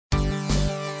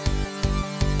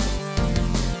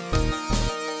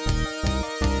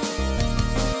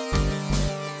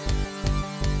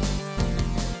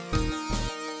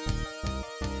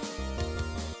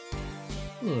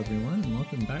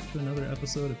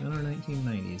episode of In Our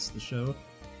 1990s, the show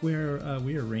where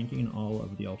we are ranking all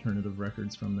of the alternative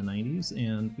records from the 90s,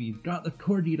 and we've got the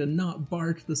Corgi to not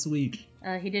bark this week.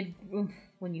 He did oof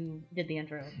when you did the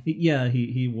intro.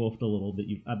 He wolfed a little bit.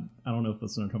 I don't know if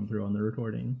that's going to come through on the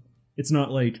recording. It's not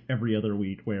like every other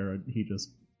week where he just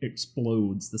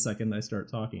explodes the second I start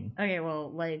talking. Okay,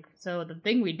 well, so the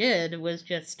thing we did was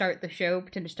just pretend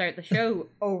to start the show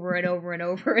over and over and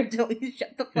over until he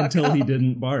shut the fuck up. Until he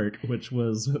didn't bark, which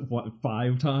was,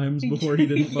 5 times before he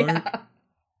didn't bark?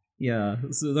 Yeah,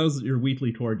 so that was your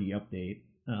weekly Corgi update.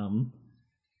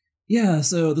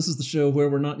 So this is the show where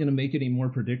we're not going to make any more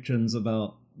predictions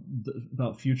about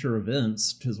future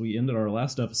events, because we ended our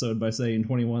last episode by saying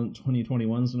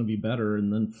 2021 is going to be better,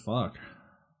 and then fuck.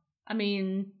 I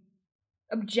mean,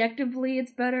 objectively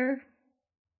it's better,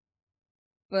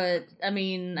 but I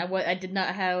mean, I did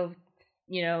not have,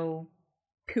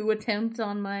 coup attempt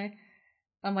on my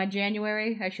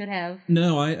January. I should have.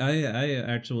 No, I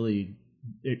actually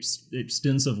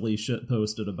extensively shit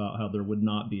posted about how there would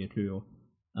not be a coup.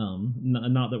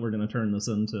 Not that we're going to turn this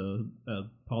into a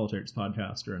politics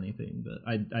podcast or anything, but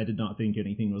I did not think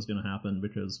anything was going to happen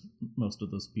because most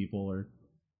of those people are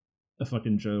a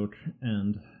fucking joke,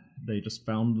 and they just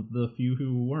found the few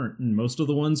who weren't, and most of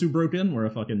the ones who broke in were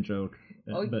a fucking joke.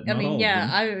 But not all of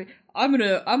them. I'm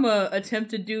gonna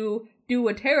attempt to do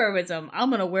a terrorism.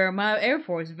 I'm gonna wear my Air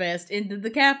Force vest into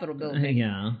the Capitol building.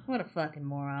 Yeah. What a fucking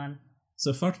moron.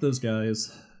 So fuck those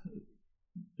guys.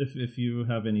 If you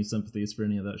have any sympathies for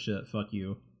any of that shit, fuck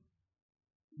you.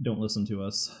 Don't listen to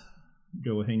us.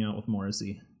 Go hang out with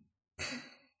Morrissey.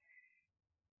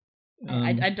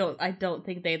 I don't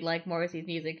think they'd like Morrissey's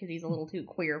music because he's a little too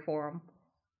queer for them.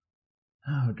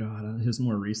 Oh god, his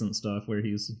more recent stuff where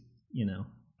he's,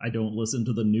 I don't listen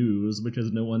to the news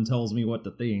because no one tells me what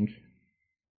to think.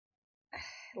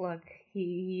 Look,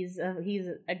 he's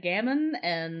a gammon,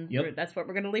 and that's what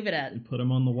we're gonna leave it at. Put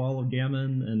him on the wall of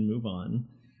gammon and move on.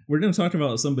 We're gonna talk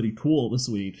about somebody cool this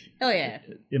week. Oh yeah,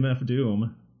 MF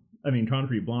Doom. I mean,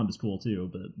 Concrete Blonde is cool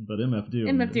too, but MF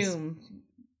Doom. MF Doom.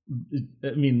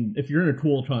 I mean, if you're in a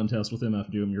cool contest with MF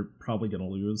Doom, you're probably gonna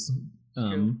lose.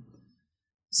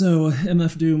 So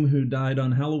MF Doom, who died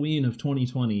on Halloween of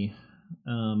 2020,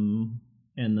 and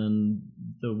then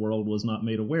the world was not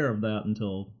made aware of that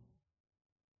until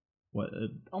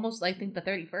almost, I think, the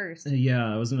 31st.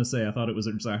 Yeah, I was gonna say, I thought it was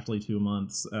exactly 2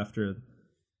 months after.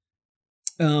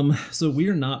 So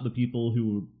we're not the people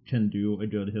who can do a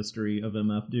good history of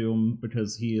MF Doom,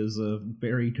 because he is a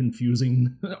very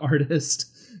confusing artist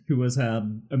who has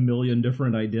had a million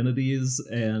different identities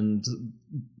and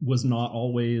was not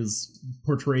always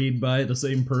portrayed by the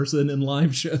same person in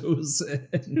live shows.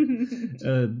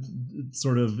 And,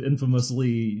 sort of infamously,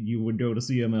 you would go to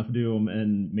see MF Doom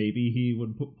and maybe he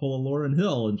would pull a Lauryn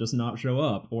Hill and just not show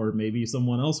up, or maybe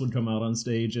someone else would come out on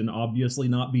stage and obviously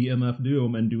not be MF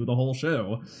Doom and do the whole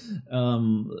show.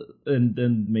 And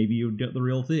then maybe you'd get the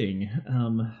real thing.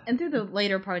 And through the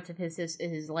later parts of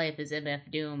his life as MF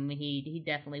Doom, he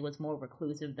definitely was more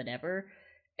reclusive than ever.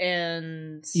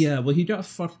 And yeah, well, he got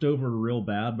fucked over real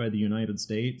bad by the United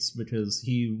States because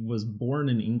he was born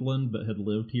in England but had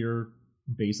lived here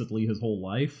basically his whole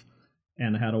life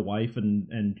and had a wife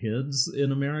and kids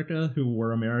in America who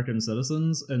were American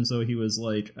citizens, and so he was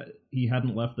like, he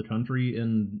hadn't left the country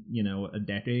in a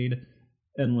decade,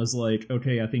 and was like,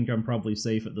 okay, I think I'm probably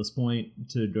safe at this point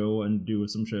to go and do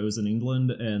some shows in England,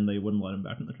 and they wouldn't let him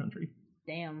back in the country.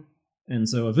 Damn. And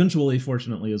so eventually,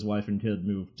 fortunately, his wife and kid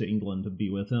moved to England to be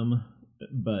with him.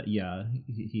 But yeah,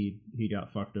 he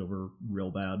got fucked over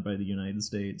real bad by the United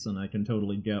States, and I can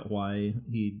totally get why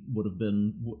he would have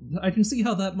been. I can see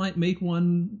how that might make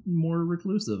one more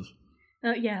reclusive.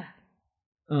 Yeah.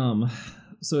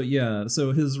 So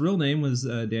his real name was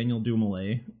Daniel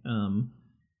Dumoulin.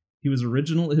 His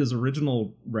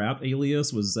original rap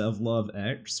alias was Zev Love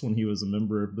X when he was a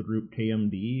member of the group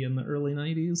KMD in the early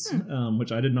 90s,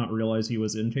 which I did not realize he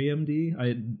was in KMD.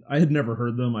 I had never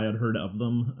heard them. I had heard of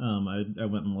them. I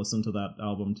went and listened to that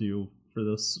album too for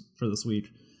this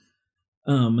week.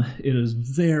 It is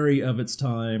very of its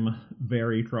time,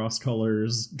 very cross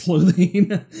colors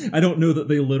clothing. I don't know that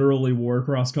they literally wore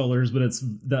cross colors, but it's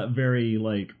that very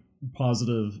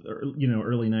positive,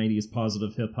 early 90s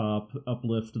positive hip-hop,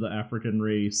 uplift the African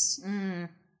race,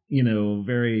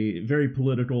 very, very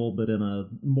political, but in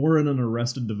an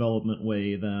Arrested Development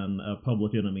way than a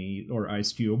Public Enemy or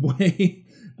Ice Cube way.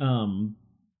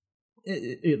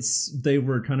 They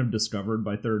were kind of discovered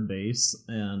by Third Base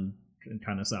and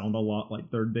kind of sound a lot like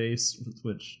Third Base,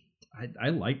 which I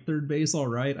like Third Base all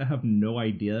right. I have no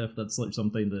idea if that's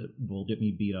something that will get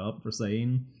me beat up for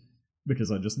saying.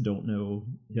 because I just don't know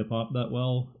hip hop that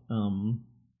well.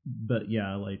 But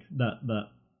yeah, like that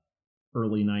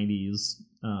early '90s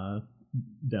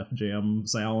Def Jam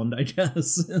sound, I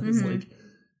guess, is like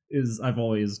I've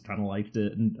always kind of liked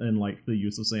it and liked the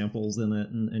use of samples in it,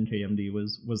 and KMD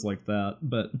was like that.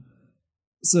 But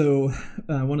so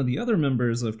one of the other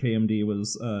members of KMD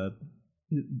was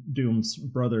Doom's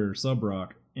brother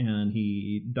Subrock, and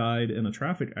he died in a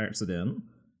traffic accident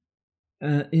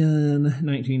in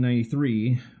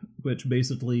 1993, which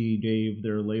basically gave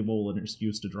their label an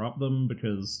excuse to drop them,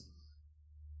 because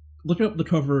look up the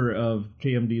cover of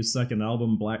KMD's second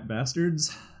album, Black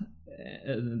Bastards.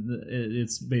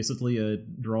 It's basically a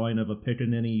drawing of a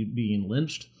pickaninny being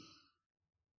lynched.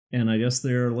 And I guess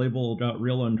their label got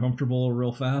real uncomfortable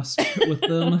real fast with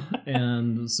them.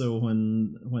 And so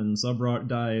when Subrock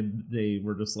died, they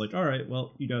were just like, all right,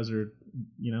 well, you guys are,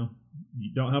 you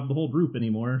don't have the whole group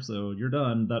anymore, so you're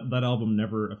done. That album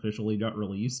never officially got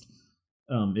released.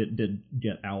 It did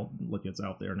get out, like it's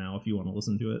out there now if you want to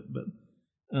listen to it. But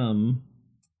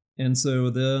and so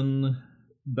then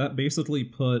that basically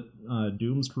put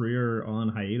Doom's career on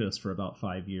hiatus for about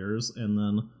 5 years, and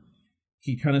then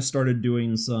he kind of started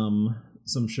doing some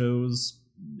shows.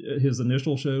 His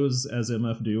initial shows as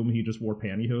MF Doom, he just wore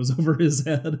pantyhose over his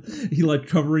head. He like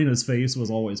covering his face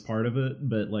was always part of it,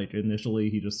 but like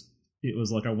initially it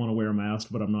was like, I want to wear a mask,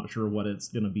 but I'm not sure what it's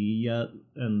gonna be yet.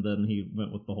 And then he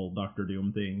went with the whole Dr.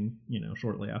 Doom thing,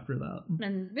 shortly after that.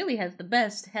 And really had the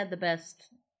best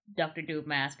Dr. Doom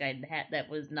mask I'd had that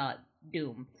was not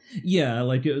Doom. Yeah,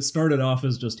 like it started off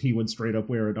as just he would straight up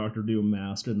wear a Dr. Doom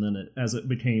mask, and then as it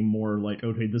became more like,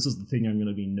 okay, this is the thing I'm going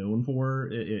to be known for,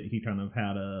 he kind of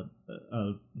had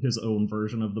his own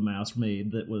version of the mask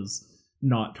made that was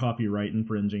not copyright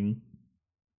infringing.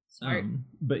 Smart.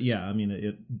 But yeah, I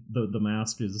mean, the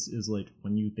mask is like,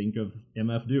 when you think of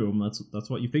MF Doom, that's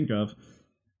what you think of,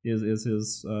 is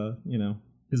his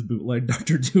his bootleg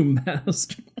Dr. Doom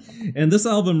mask. And this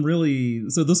album really,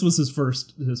 so this was his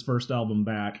first album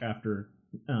back after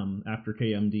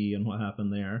KMD and what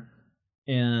happened there.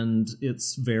 And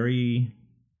it's that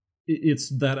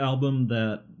album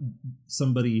that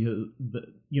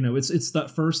it's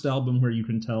that first album where you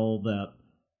can tell that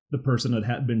the person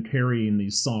had been carrying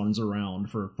these songs around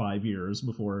for 5 years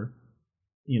before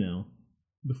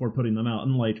putting them out.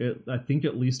 And like, I think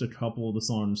at least a couple of the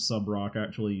songs Subrock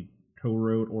actually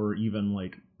co-wrote or even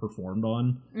like performed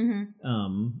on,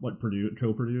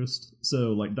 co-produced.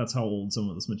 So like, that's how old some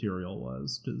of this material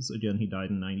was, because again, he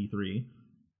died in 93.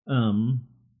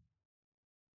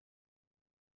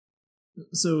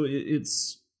 So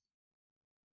it's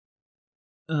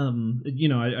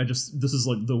I just, this is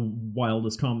like the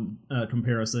wildest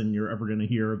comparison you're ever gonna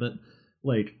hear, but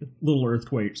like Little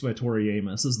Earthquakes by Tori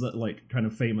Amos is that like kind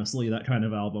of famously that kind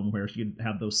of album where she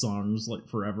had those songs like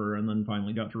forever and then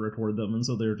finally got to record them, and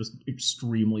so they're just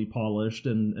extremely polished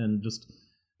and just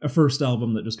a first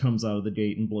album that just comes out of the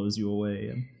gate and blows you away.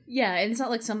 And yeah, and it's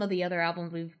not like some of the other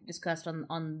albums we've discussed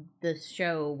on this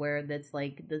show where that's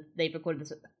like they've recorded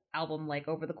this album like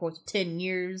over the course of 10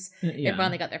 years and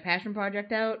finally got their passion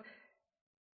project out.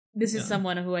 This is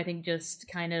someone who I think just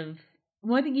kind of,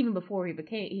 well, I think even before he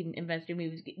invested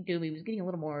Doom, he was getting a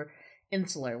little more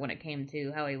insular when it came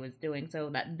to how he was doing.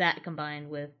 So that combined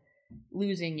with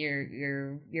losing your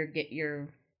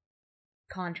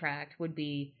contract would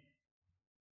be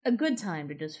a good time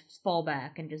to just fall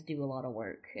back and just do a lot of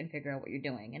work and figure out what you're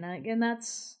doing. And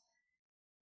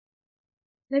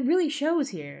that really shows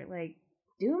here. Like,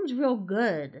 Doom's real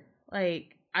good.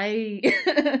 Like, I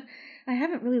I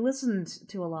haven't really listened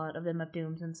to a lot of MF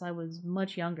Doom since I was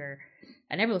much younger.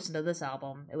 I never listened to this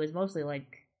album. It was mostly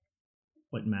like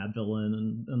Mad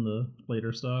Villain and the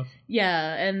later stuff.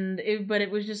 Yeah, but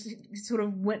it was just sort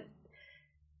of went.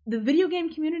 The video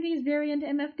game community is very into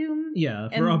MF Doom. Yeah,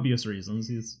 for obvious reasons.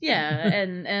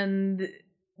 and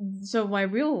so my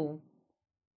real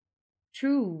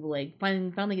true like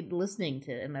finally listening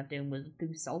to MF Doom was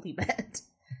through Salty Bet.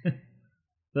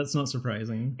 That's not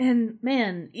surprising. And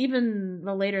man, even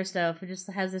the later stuff just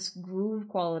has this groove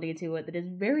quality to it that is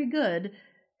very good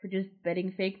for just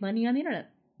betting fake money on the internet.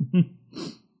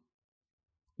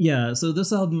 Yeah, so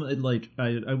this album,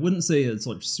 I wouldn't say it's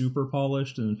like super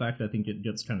polished, and in fact, I think it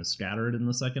gets kind of scattered in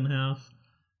the second half.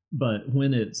 But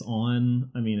when it's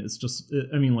on, I mean, it's just,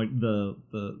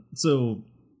 so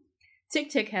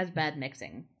Tick Tick has bad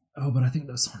mixing. Oh, but I think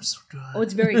that song's so good. Oh,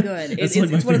 it's very good. It's like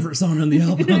my favorite song on the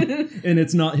album. And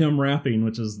it's not him rapping,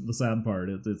 which is the sad part.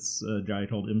 It's a guy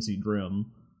called MC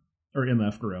Grimm, or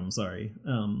MF Grimm, sorry.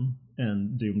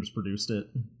 And Doom just produced it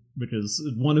because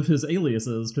one of his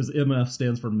aliases, because MF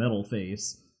stands for Metal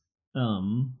Face,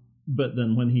 But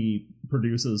then when he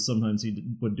produces, sometimes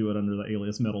he would do it under the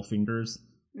alias Metal Fingers.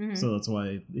 Mhm. So that's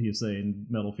why he's saying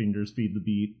Metal Fingers feed the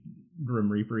beat,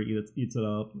 Grim Reaper eats it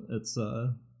up. It's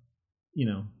you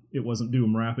know, it wasn't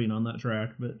Doom rapping on that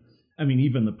track, but I mean,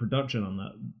 even the production on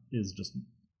that is just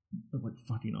like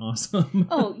fucking awesome.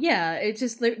 Oh yeah, it's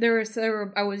just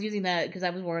I was using that because I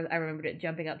remembered it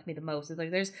jumping out to me the most. It's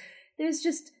like there's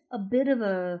just a bit of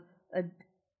a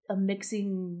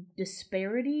mixing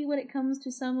disparity when it comes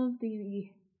to some of the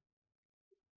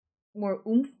more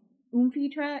oomphy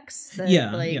tracks. That,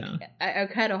 Yeah, like, yeah. I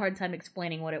had a hard time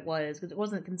explaining what it was because it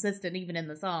wasn't consistent even in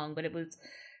the song, but it was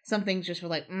some things just were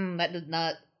like, that did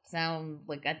not sound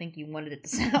like I think you wanted it to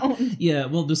sound. Yeah,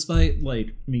 well, despite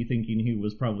like me thinking he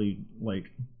was probably like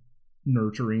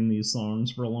nurturing these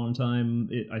songs for a long time,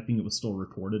 I think it was still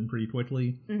recorded pretty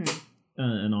quickly. Mm-hmm.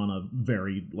 And on a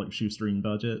very like shoestring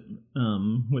budget,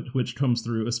 which comes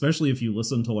through, especially if you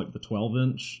listen to like the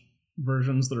 12-inch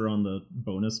versions that are on the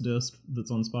bonus disc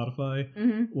that's on Spotify.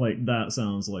 Mm-hmm. Like that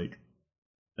sounds like,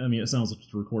 I mean, it sounds like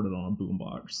it's recorded on a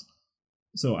boombox.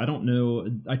 So I don't know.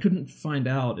 I couldn't find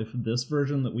out if this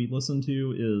version that we listened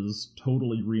to is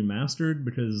totally remastered,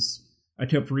 because I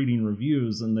kept reading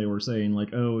reviews and they were saying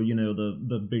like, oh, you know,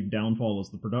 the big downfall is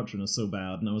the production is so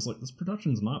bad, and I was like, this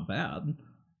production's not bad.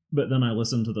 But then I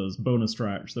listened to those bonus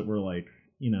tracks that were like,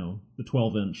 you know, the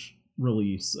 12-inch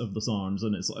release of the songs,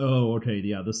 and it's like, oh, okay,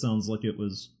 yeah, this sounds like it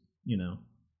was, you know,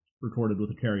 recorded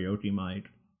with a karaoke mic.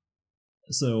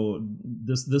 So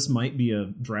this might be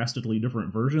a drastically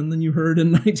different version than you heard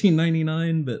in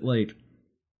 1999, but like,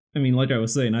 I mean, like I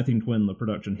was saying, I think when the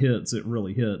production hits, it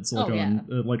really hits.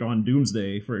 Like on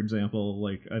Doomsday, for example,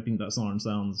 like I think that song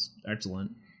sounds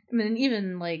excellent. I mean,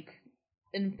 even like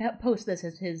in post this,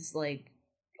 his like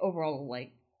overall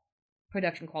like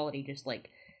production quality just like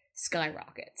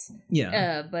skyrockets.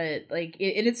 Yeah. But like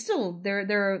it's still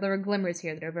there are glimmers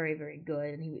here that are very, very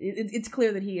good, and it's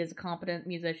clear that he is a competent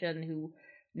musician who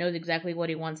knows exactly what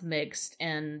he wants mixed,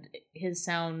 and his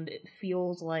sound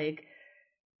feels like,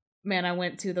 man, I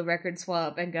went to the record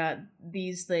swap and got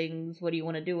these things, what do you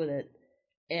want to do with it?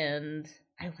 And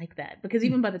I like that, because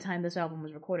even by the time this album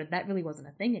was recorded, that really wasn't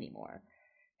a thing anymore.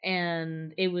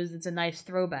 And it's a nice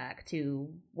throwback to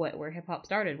where hip hop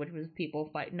started, which was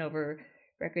people fighting over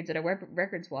records at a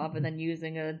record swap and then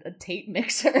using a tape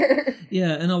mixer.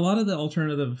 Yeah, and a lot of the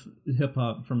alternative hip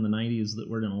hop from the 90s that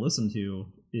we're going to listen to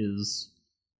is,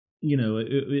 you know,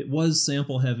 it was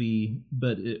sample heavy,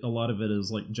 but a lot of it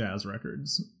is like jazz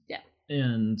records. Yeah.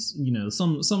 And, you know,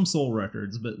 some soul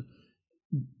records, but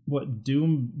what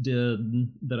Doom did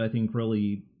that I think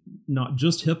really, not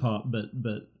just hip hop, but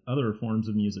other forms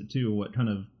of music too, what kind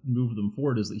of moved them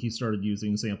forward is that he started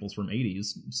using samples from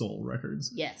 80s soul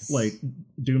records. Yes. Like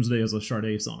Doomsday is a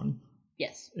Sade song.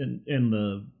 Yes. And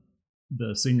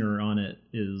the singer on it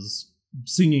is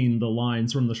singing the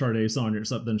lines from the Sade song,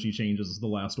 except then she changes the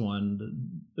last one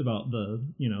about the,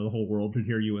 you know, the whole world could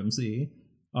hear UMC.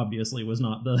 Obviously was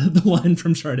not the line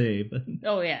from Sade, but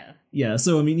oh yeah. Yeah,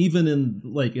 so I mean, even in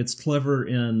like, it's clever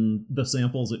in the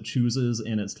samples it chooses,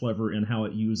 and it's clever in how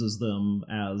it uses them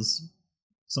as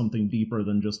something deeper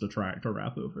than just a track to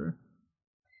rap over.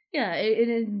 Yeah,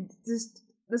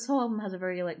 this whole album has a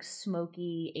very like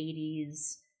smoky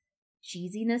 80s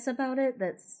cheesiness about it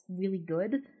that's really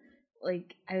good.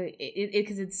 Like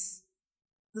because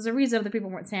there's a reason other people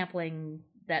weren't sampling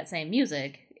that same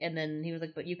music, and then he was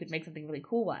like, but you could make something really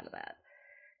cool out of that.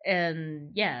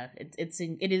 And yeah,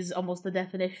 it is almost the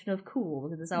definition of cool,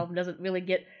 because this album doesn't really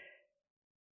get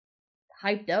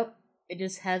hyped up. It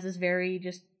just has this very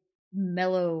just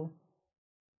mellow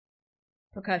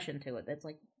percussion to it that's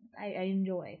like I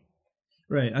enjoy.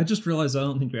 Right. I just realized I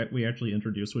don't think we actually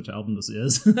introduced which album this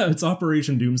is. It's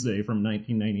Operation Doomsday from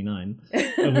 1999.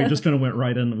 And we just kind of went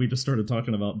right in. We just started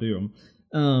talking about Doom.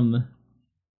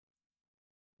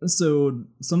 So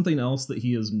something else that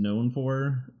he is known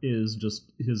for is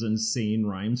just his insane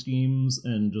rhyme schemes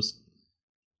and just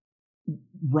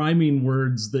rhyming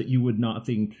words that you would not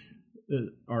think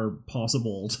are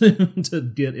possible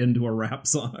to get into a rap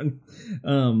song.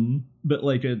 But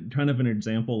like a kind of an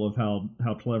example of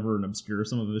how clever and obscure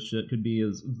some of his shit could be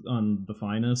is on The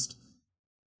Finest.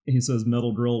 He says,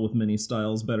 metal drill with many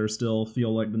styles, better still,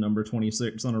 feel like the number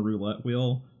 26 on a roulette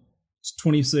wheel.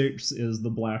 26 is the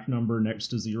black number next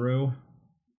to 0.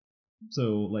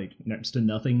 So, like, next to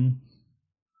nothing.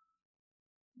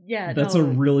 Yeah, that's a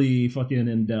really fucking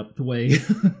in-depth way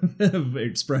of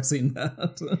expressing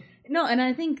that. No, and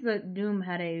I think that Doom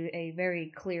had a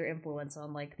very clear influence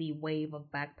on like the wave of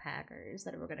backpackers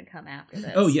that were going to come after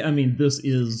this. Oh yeah, I mean this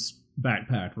is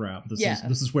backpack rap. This Yeah.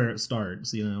 is where it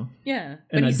starts, you know. Yeah,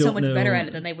 And but I he's so don't much know- better at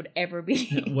it than they would ever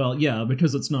be. Well, yeah,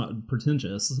 because it's not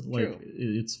pretentious. Like True.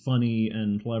 it's funny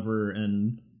and clever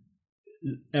and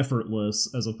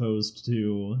effortless, as opposed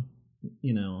to,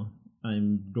 you know,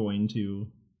 I'm going to.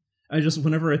 I just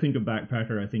whenever I think of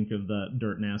Backpacker, I think of that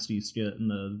Dirt Nasty skit in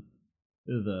the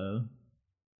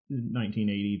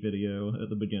 1980 video at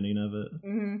the beginning of it.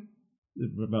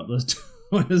 Mm-hmm. About the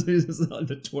what is it? It's like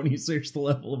the 26th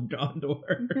level of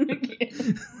Gondor.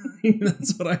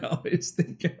 That's what I always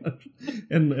think of.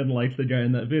 And like the guy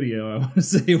in that video, I want to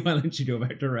say, why don't you go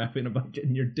back to rapping about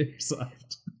getting your dick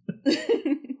sucked?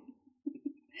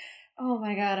 Oh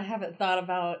my god, I haven't thought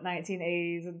about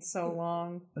 1980s in so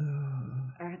long.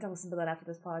 I have to listen to that after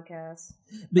this podcast.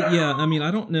 But yeah, I mean, I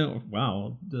don't know.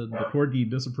 Wow, the Corgi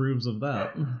disapproves of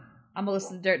that. I'm gonna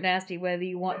listen to Dirt Nasty whether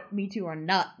you want me to or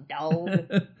not, dog.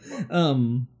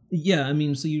 Yeah, I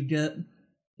mean, so you get,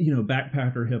 you know,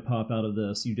 backpacker hip hop out of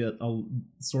this. You get a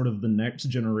sort of the next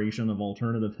generation of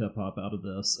alternative hip hop out of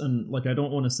this. And like, I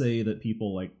don't want to say that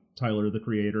people like Tyler the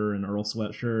Creator and Earl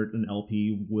Sweatshirt and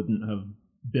LP wouldn't have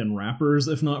been rappers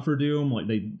if not for Doom. Like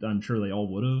I'm sure they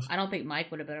all would have. I don't think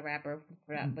Mike would have been a rapper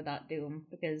without Doom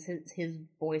because his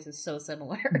voice is so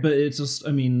similar. But it's just,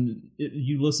 I mean,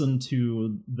 you listen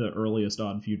to the earliest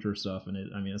Odd Future stuff, and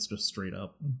it's just straight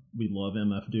up, we love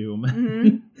MF Doom.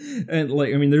 Mm-hmm. And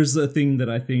like, I mean, there's a thing that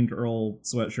I think Earl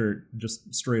Sweatshirt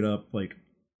just straight up like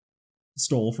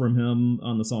stole from him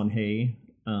on the song "Hey,"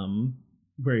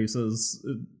 where he says.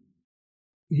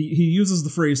 He uses the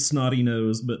phrase "snotty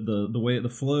nose," but the way the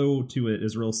flow to it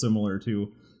is real similar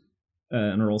to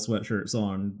an Earl Sweatshirt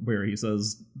song where he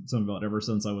says something about "ever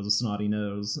since I was a snotty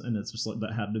nose," and it's just like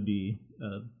that had to be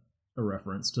a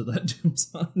reference to that Doom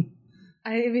song.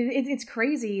 I mean, it's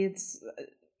crazy. It's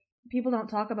people don't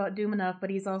talk about Doom enough, but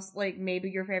he's also like maybe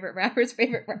your favorite rapper's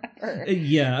favorite rapper.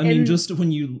 Yeah, I mean, just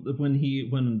when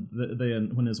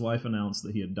his wife announced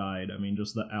that he had died, I mean,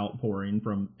 just the outpouring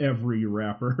from every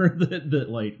rapper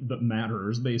that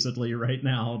matters basically right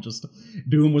now. Just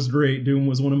Doom was great. Doom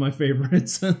was one of my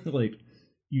favorites. Like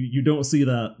you don't see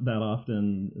that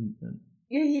often.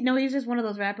 Yeah, he's just one of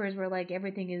those rappers where like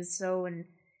everything is so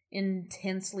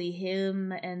intensely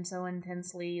him and so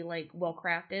intensely like well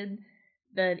crafted.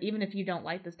 That even if you don't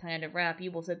like this kind of rap,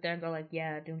 you will sit there and go like,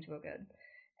 yeah, Doom's real good.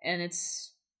 And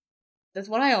that's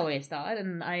what I always thought,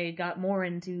 and I got more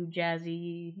into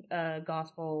jazzy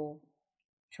gospel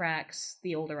tracks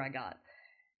the older I got.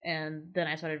 And then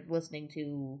I started listening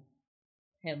to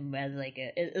him as like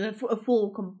a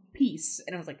full piece,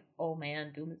 and I was like, oh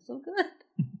man, Doom is so good.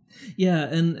 Yeah,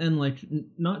 and like,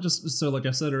 not just, so like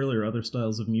I said earlier, other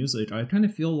styles of music, I kind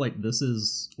of feel like this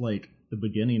is like the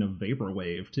beginning of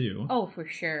vaporwave too. Oh, for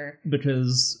sure.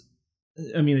 Because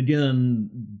I mean, again,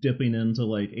 dipping into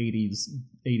like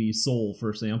 80s soul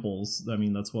for samples, I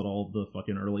mean, that's what all the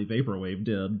fucking early vaporwave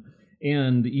did.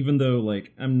 And even though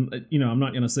like I'm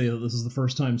not gonna say that this is the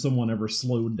first time someone ever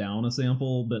slowed down a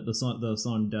sample, but the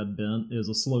song Dead Bent is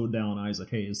a slowed down Isaac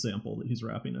Hayes sample that he's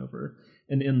rapping over.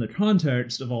 And in the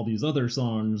context of all these other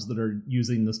songs that are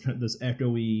using this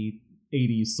echoey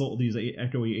 80s soul, these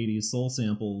echoey 80s soul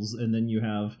samples, and then you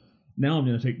have, now I'm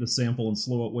going to take the sample and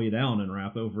slow it way down and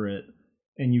rap over it,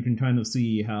 and you can kind of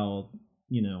see how,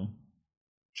 you know,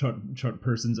 Chuck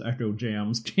Person's Echo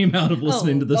Jams came out of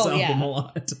listening to this album a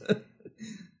lot.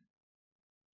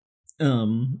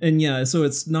 And yeah, so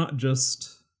it's not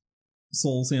just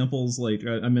soul samples. Like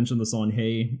I mentioned the song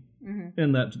 "Hey,"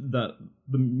 and that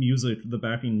the music, the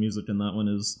backing music in that one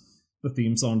is the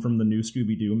theme song from the new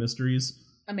Scooby-Doo Mysteries.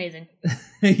 Amazing.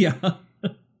 Yeah.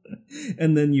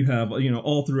 And then you have, you know,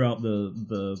 all throughout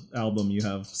the album, you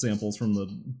have samples from the,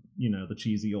 you know, the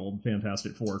cheesy old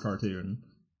Fantastic Four cartoon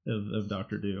of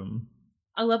Dr. Doom.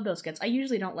 I love those skits. I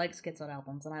usually don't like skits on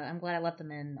albums, and I'm glad I left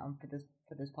them in for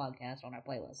this podcast on our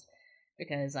playlist,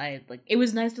 because it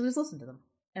was nice to just listen to them,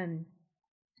 and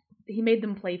he made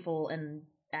them playful and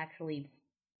actually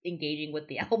engaging with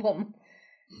the album.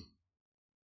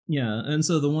 Yeah, and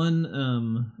so the one,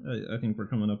 I think we're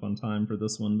coming up on time for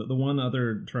this one, but the one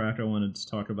other track I wanted to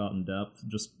talk about in depth,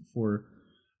 just for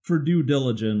due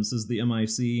diligence, is the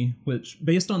MIC, which,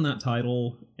 based on that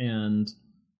title and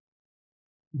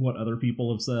what other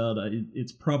people have said,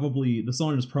 it's probably, the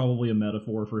song is probably a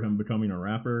metaphor for him becoming a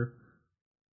rapper.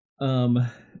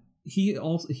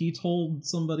 He told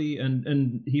somebody,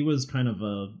 and he was kind of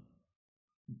a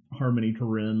Harmony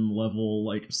Korine level,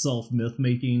 like self-myth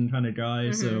making kind of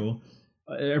guy. So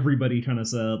everybody kind of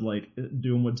said like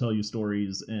Doom would tell you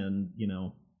stories, and you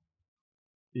know,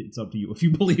 it's up to you if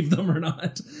you believe them or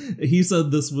not. He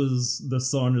said this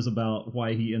song is about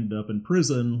why he ended up in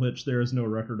prison, which there is no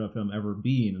record of him ever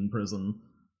being in prison.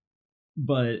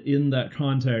 But in that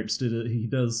context, it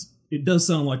does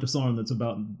sound like a song that's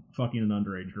about fucking an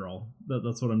underage girl.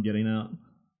 That's what I'm getting at.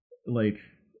 Like,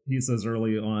 he says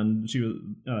early on, she was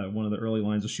one of the early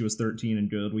lines is, she was 13 and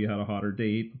good. We had a hotter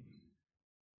date.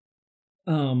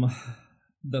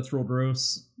 That's real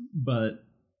gross, but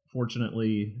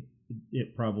fortunately,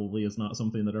 it probably is not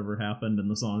something that ever happened,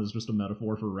 and the song is just a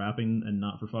metaphor for rapping and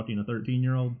not for fucking a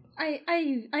 13-year-old.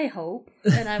 I hope,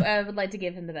 and I would like to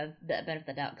give him the benefit of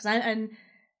the doubt, because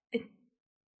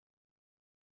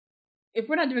if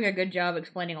we're not doing a good job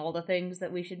explaining all the things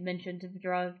that we should mention to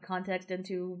draw context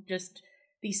into just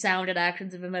the sound and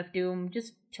actions of MF Doom,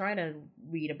 just try to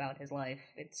read about his life.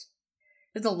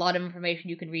 There's a lot of information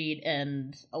you can read,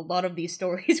 and a lot of these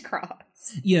stories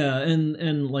cross. Yeah,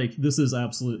 and like, this is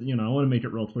absolutely, I want to make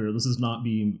it real clear, this is not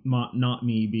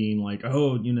me being like,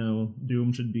 oh,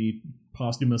 Doom should be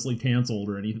posthumously canceled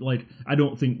or anything. Like, I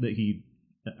don't think he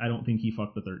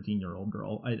fucked the 13-year-old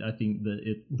girl. I think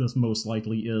that this most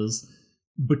likely is,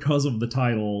 because of the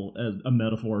title, a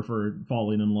metaphor for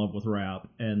falling in love with rap,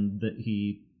 and that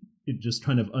it just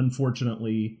kind of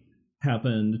unfortunately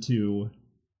happened to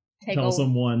tell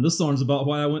someone this song's about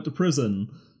why I went to prison,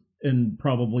 and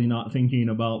probably not thinking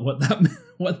about what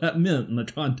that meant in the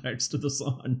context of the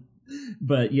song.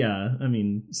 But yeah, I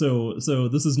mean, so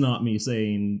this is not me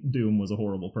saying Doom was a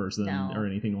horrible person or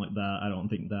anything like that. I don't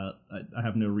think that. I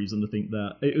have no reason to think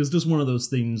that. It was just one of those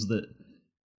things that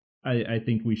I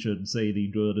think we should say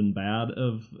the good and bad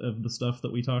of the stuff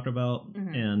that we talk about.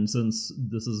 Mm-hmm. And since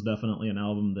this is definitely an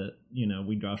album that,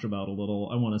 we gush about a little,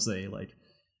 I want to say, like,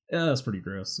 yeah, that's pretty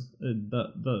gross.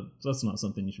 That's not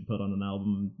something you should put on an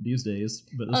album these days.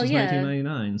 But this is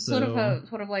 1999, so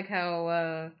sort of like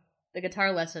how the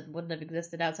guitar lesson wouldn't have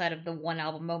existed outside of the one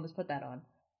album Momus put that on.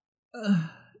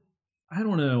 I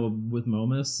don't know with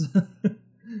Momus.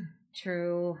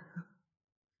 True.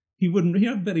 He wouldn't.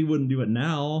 I bet he wouldn't do it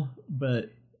now, but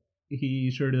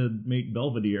he sure did make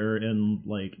Belvedere in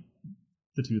like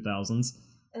the 2000s.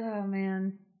 Oh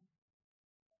man.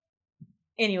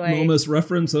 Anyway, Momus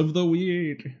reference of the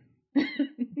week.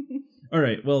 All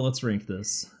right, well, let's rank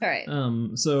this. All right.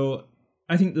 So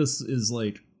I think this is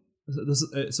like this.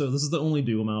 So this is the only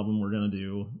Doom album we're gonna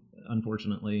do,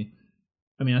 unfortunately.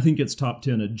 I mean, I think it's top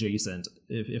 10 adjacent,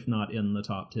 if not in the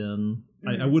top 10.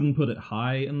 Mm-hmm. I wouldn't put it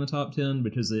high in the top 10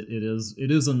 because it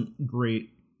isn't great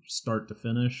start to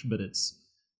finish, but it's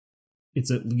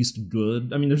at least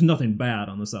good. I mean, there's nothing bad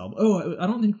on this album. Oh, I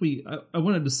don't think I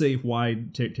wanted to say why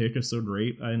Tick Tick is so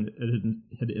great. I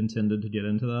had intended to get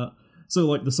into that. So,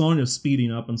 like, the song is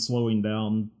speeding up and slowing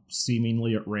down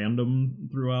seemingly at random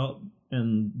throughout,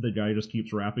 and the guy just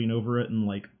keeps rapping over it and,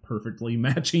 like, perfectly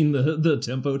matching the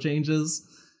tempo changes.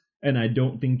 And I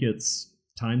don't think it's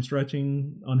time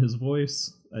stretching on his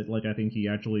voice. I think he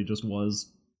actually just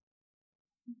was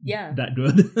that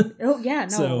good. Oh yeah, no,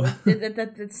 so.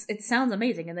 it sounds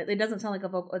amazing, and it doesn't sound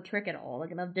like a trick at all,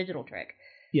 like a digital trick.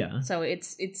 Yeah. So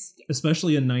it's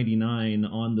especially in '99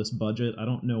 on this budget. I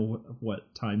don't know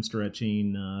what time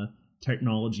stretching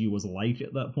technology was like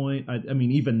at that point. I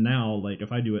mean, even now, like,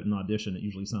 if I do it in Audition, it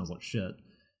usually sounds like shit.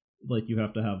 Like, you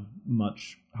have to have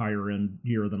much higher end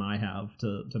gear than I have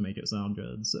to make it sound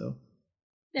good. So.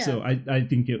 Yeah. So I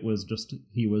think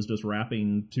he was just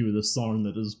rapping to this song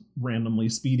that is randomly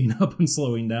speeding up and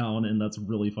slowing down, and that's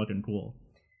really fucking cool.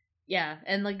 Yeah,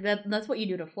 and like that's what you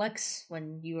do to flex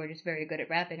when you are just very good at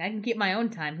rapping. I can keep my own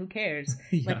time, who cares?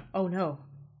 Yeah. Like, oh no,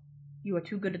 you are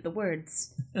too good at the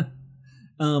words.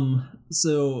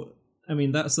 So, I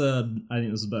mean, that said, I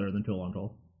think this is better than Kill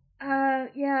Uncle.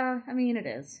 Yeah, I mean, it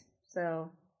is.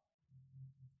 So.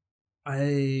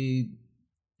 I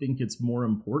think it's more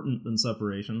important than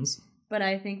Separations. But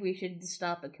I think we should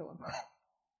stop at Kill Uncle.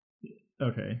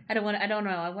 Okay. I don't know. I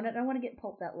don't want to get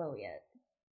Pulp that low yet.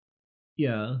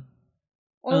 Yeah.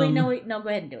 Or no, go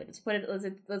ahead and do it. Let's put it.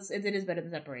 It is better than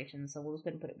Separations, so we'll just go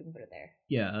ahead and we can put it there.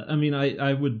 Yeah, I mean,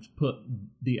 I would put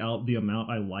the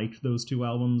amount I liked those two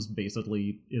albums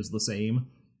basically is the same.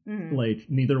 Mm-hmm. Like,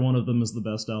 neither one of them is the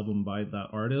best album by that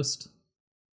artist,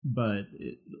 but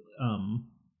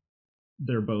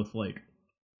they're both like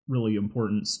really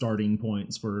important starting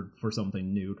points for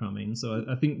something new coming. So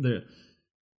I think that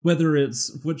whether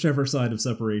it's whichever side of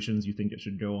Separations you think it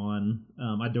should go on,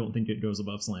 I don't think it goes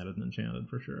above Slanted and Enchanted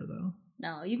for sure, though.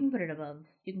 No, you can put it above.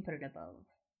 You can put it above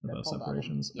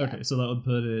Separations. Yeah. Okay, so that would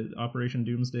put it Operation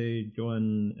Doomsday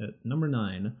going at number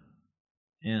 9,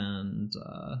 and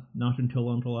knocking Kill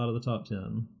Uncle out of the top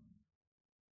 10.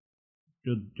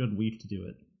 Good week to do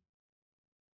it.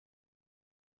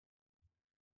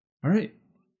 All right.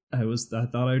 I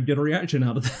thought I'd get a reaction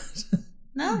out of that.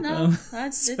 No.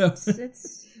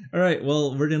 It's All right.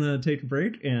 Well, we're gonna take a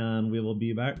break, and we will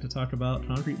be back to talk about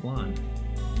Concrete Blonde.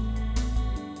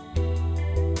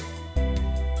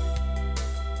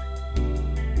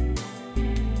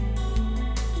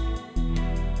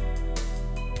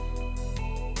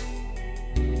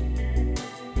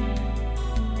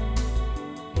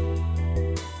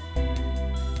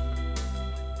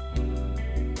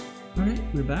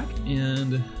 We're back,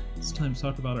 and it's time to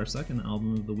talk about our second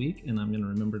album of the week, and I'm going to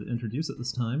remember to introduce it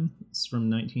this time. It's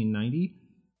from 1990,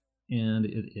 and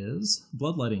it is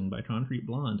Bloodletting by Concrete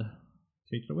Blonde.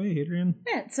 Take it away, Adrian.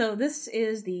 Yeah, so this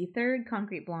is the third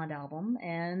Concrete Blonde album,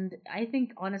 and I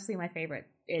think, honestly, my favorite.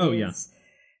 Yeah.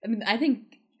 I mean, I think,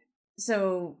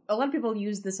 so a lot of people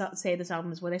say this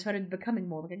album is where they started becoming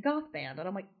more like a goth band, and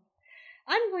I'm like,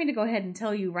 I'm going to go ahead and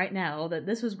tell you right now that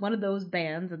this was one of those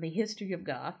bands in the history of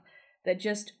goth that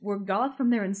just were goth from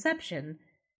their inception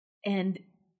and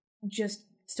just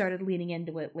started leaning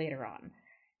into it later on.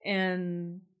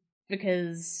 And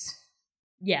because,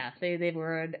 yeah, they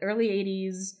were an early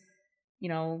 80s,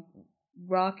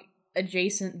 rock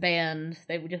adjacent band.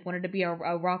 They just wanted to be a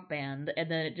rock band, and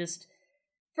then it just,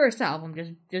 first album,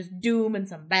 just doom and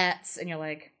some bats, and you're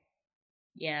like,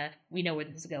 yeah, we know where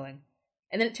this is going.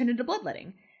 And then it turned into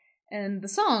Bloodletting. And the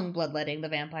song Bloodletting, the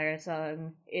vampire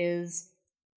song, is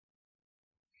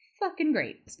fucking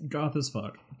great. It's goth as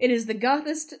fuck. It is the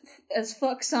gothest as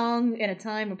fuck song in a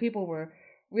time when people were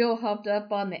real hopped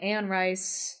up on the Anne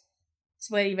Rice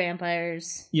sweaty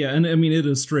vampires. Yeah, and I mean, it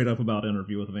is straight up about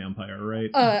Interview with a Vampire, right?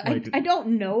 I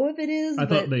don't know if it is. I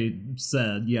thought they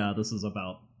said, yeah, this is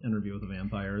about Interview with a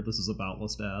Vampire. This is about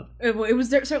Lestat. It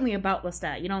was certainly about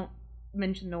Lestat. You don't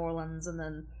mention New Orleans and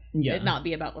then it not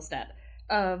be about Lestat.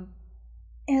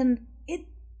 And it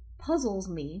puzzles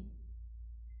me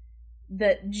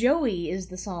that Joey is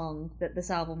the song that this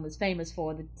album was famous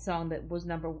for, the song that was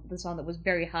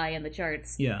very high in the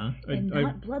charts. Yeah,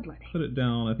 not Bloodletting. Put it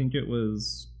down. I think it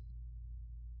was.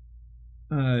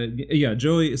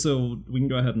 Joey. So we can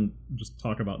go ahead and just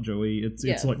talk about Joey.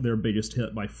 It's like their biggest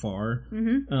hit by far.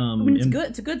 Mm-hmm. I mean, it's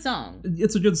good. It's a good song.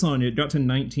 It's a good song. It got to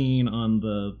 19 on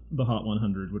the Hot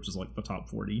 100, which is like the top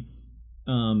 40.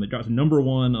 It got to number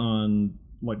 1 on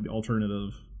like the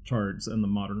alternative charts and the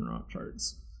modern rock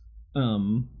charts.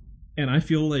 And I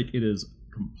feel like it is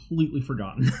completely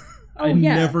forgotten. I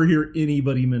never hear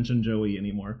anybody mention Joey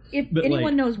anymore. If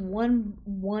anyone knows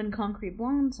one Concrete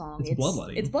Blonde song, it's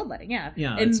Bloodletting. It's Bloodletting, yeah.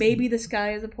 And maybe The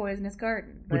Sky is a Poisonous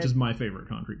Garden, which is my favorite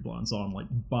Concrete Blonde song, like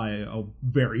by a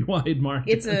very wide margin.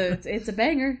 It's a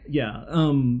banger. Yeah.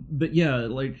 But yeah,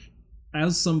 like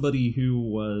as somebody who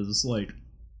was like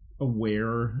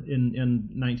aware in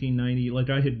 1990, like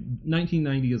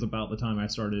 1990 is about the time I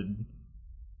started.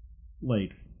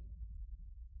 Like,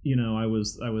 I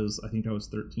think I was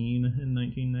 13 in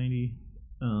 1990.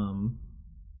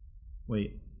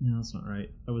 Wait, no, that's not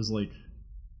right. I was like,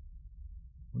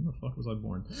 when the fuck was I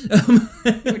born?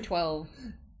 You were 12.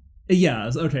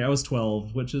 Yeah, okay, I was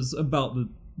 12, which is about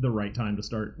the right time to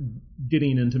start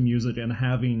getting into music and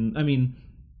having, I mean,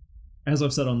 as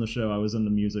I've said on the show, I was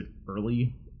into music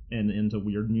early and into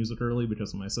weird music early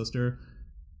because of my sister.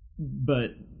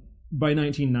 But by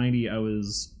 1990, I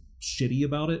was shitty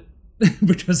about it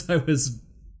because I was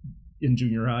in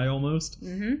junior high almost.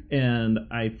 Mm-hmm. And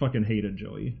I fucking hated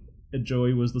Joey. And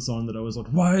Joey was the song that I was like,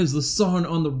 why is this song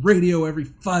on the radio every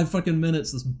 5 fucking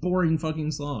minutes, this boring fucking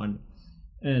song?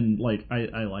 And like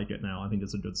I like it now. I think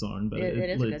it's a good song, but it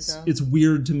is a good song. It's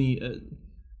weird to me.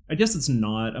 I guess it's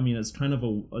not. I mean, it's kind of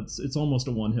it's almost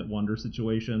a one-hit wonder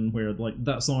situation where like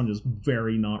that song is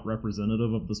very not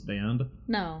representative of this band.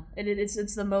 No,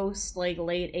 it's the most like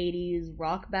late 80s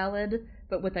rock ballad,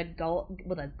 but with a goth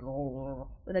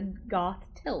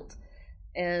tilt.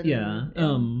 And yeah,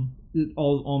 the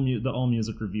All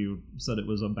Music Review said it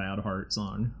was a Bad Heart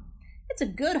song. It's a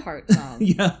good Heart song.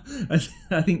 Yeah,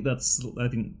 I think it's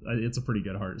a pretty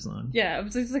good Heart song. Yeah,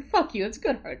 it's like fuck you, it's a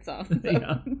good Heart song. So.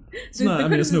 Yeah, it's not. I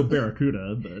mean, it's no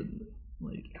Barracuda, but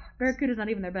like Barracuda's not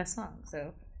even their best song,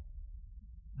 so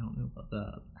I don't know about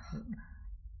that.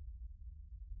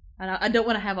 I don't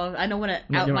want to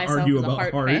out myself argue as a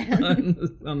about Heart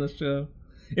fan on this show.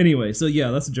 Anyway, so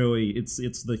yeah, that's Joey. It's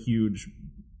the huge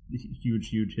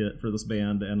hit for this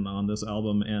band and on this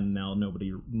album, and now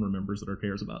nobody remembers it or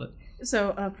cares about it.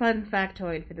 So a fun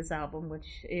factoid for this album, which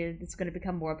is going to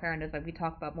become more apparent as we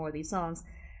talk about more of these songs.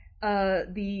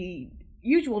 The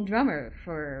usual drummer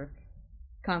for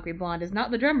Concrete Blonde is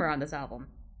not the drummer on this album.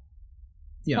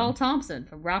 It's Paul Thompson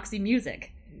from Roxy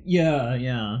Music.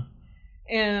 Yeah.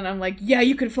 And I'm like, yeah,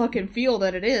 you can fucking feel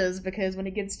that it is, because when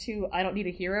it gets to I Don't Need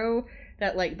a Hero,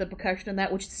 that, like, the percussion in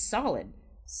that, which is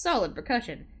solid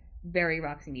percussion, very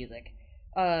Roxy music.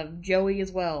 Joey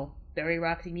as well, very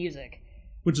Roxy music.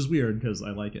 Which is weird, because I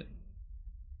like it.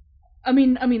 I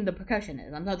mean, the percussion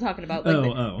is. I'm not talking about,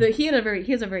 like, he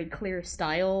has a very clear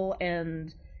style,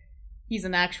 and he's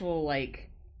an actual, like,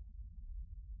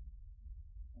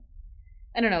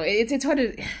 I don't know, it's hard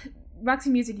to, Roxy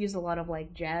Music used a lot of,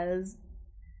 like, jazz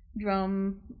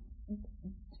drum,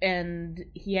 and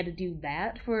he had to do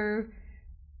that for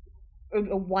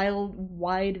a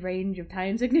wide range of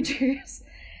time signatures.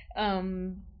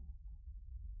 And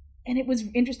it was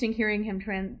interesting hearing him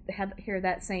hear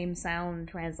that same sound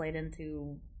translate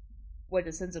into what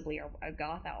is sensibly a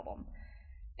goth album.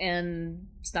 And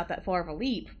it's not that far of a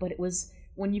leap, but it was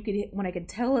when I could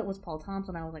tell it was Paul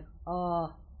Thompson, I was like,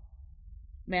 oh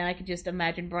man, I could just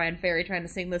imagine Brian Ferry trying to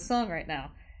sing this song right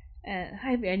now.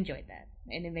 I enjoyed that,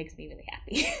 and it makes me really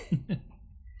happy.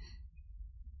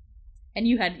 And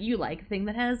you like a thing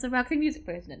that has a Roxy Music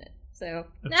person in it, so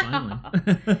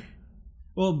finally.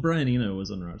 Well, Brian Eno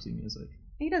was on Roxy Music.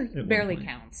 He barely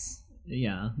counts.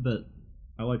 Yeah, but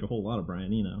I like a whole lot of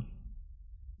Brian Eno.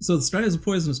 So "The Sky is a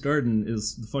Poisonous Garden"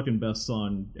 is the fucking best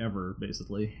song ever,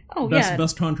 basically. Oh,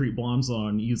 Best Concrete Blonde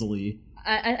song, easily.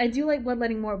 I do like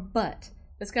Bloodletting more, but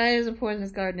 "The Sky is a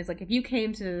Poisonous Garden" is like,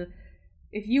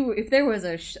 if there was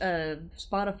a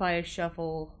Spotify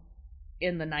shuffle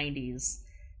in the 90s,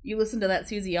 you listen to that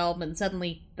Susie album and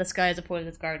suddenly "The Sky is a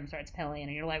Poisonous Garden" starts playing,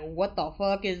 and you're like, what the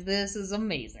fuck is this? This is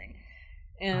amazing.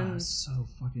 And so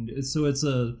fucking good. So it's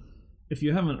if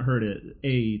you haven't heard it,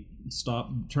 A,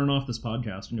 turn off this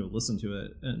podcast and go listen to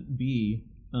it, and B,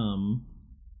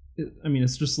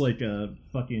 it's just like a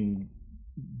fucking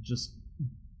just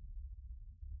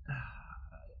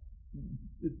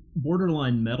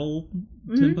borderline metal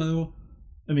tempo.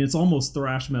 I mean, it's almost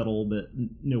thrash metal, but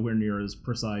nowhere near as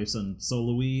precise and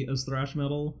solo-y as thrash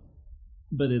metal.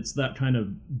 But it's that kind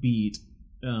of beat,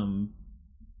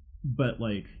 but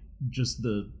like just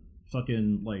the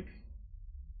fucking like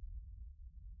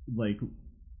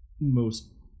most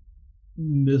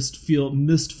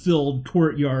mist-filled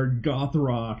courtyard goth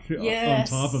rock on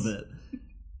top of it.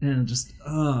 And just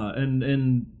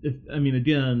and if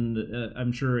again,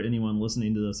 I'm sure anyone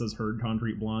listening to this has heard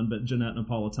Concrete Blonde, but Jeanette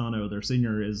Napolitano, their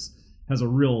singer, has a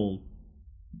real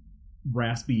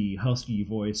raspy, husky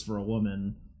voice for a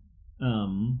woman.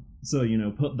 So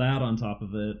put that on top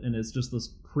of it, and it's just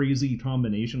this crazy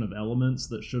combination of elements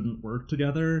that shouldn't work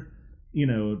together.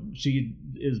 She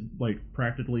is like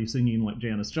practically singing like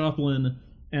Janis Joplin,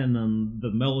 and then the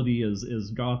melody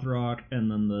is goth rock, and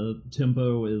then the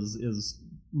tempo is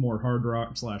more hard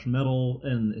rock / metal,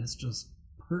 and it's just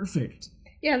perfect.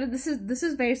 Yeah, this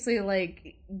is basically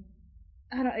like,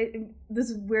 this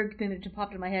is a weird thing that just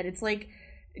popped in my head. It's like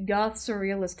goth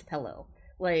surrealist Pello.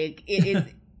 Like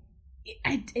and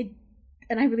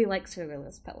I really like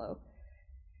surrealist Pello,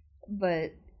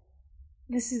 but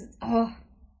this is the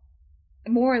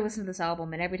more I listen to this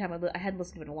album, and every time I had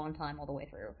listened to it a long time all the way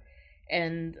through.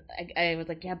 And I was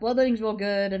like, yeah, Bloodletting's real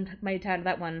good, and took my time to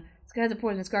that one. Sky's a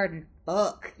Poisonous Garden.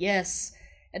 Fuck, yes.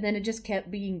 And then it just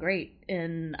kept being great,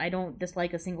 and I don't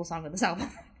dislike a single song of this album.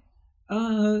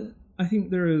 I think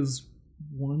there is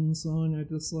one song I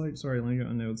dislike. Sorry, let me get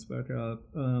my notes back up.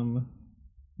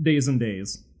 Days and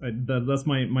Days. That's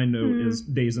my note, is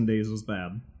Days and Days was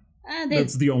bad.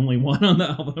 That's the only one on the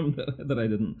album that I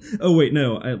didn't. Oh, wait,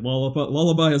 no.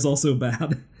 Lullaby is also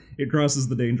bad. It crosses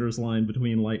the dangerous line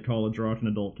between light college rock and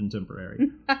adult contemporary.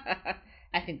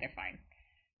 I think they're fine.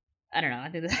 I don't know. I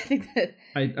think that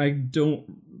I don't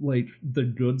like the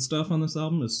good stuff on this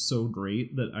album is so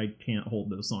great that I can't hold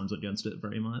those songs against it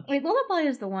very much. Wait, Lullaby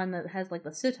is the one that has like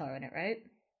the sitar in it, right?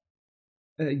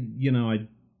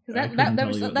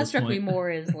 That struck me more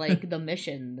as like The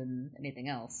Mission than anything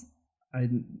else.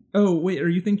 Wait, are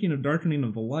you thinking of Darkening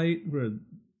of the Light?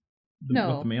 No.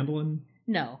 With the mandolin?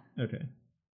 No. Okay.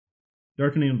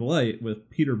 Darkening of the Light with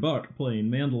Peter Buck playing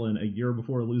mandolin a year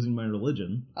before Losing My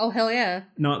Religion. Oh, hell yeah.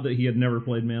 Not that he had never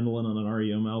played mandolin on an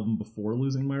REM album before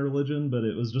Losing My Religion, but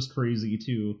it was just crazy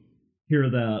to hear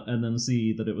that and then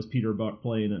see that it was Peter Buck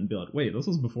playing it and be like, wait, this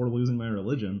was before Losing My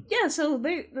Religion. Yeah, so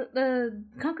the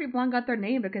Concrete Blonde got their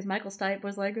name because Michael Stipe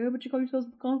was like, oh, but you call yourselves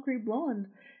Concrete Blonde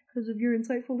because of your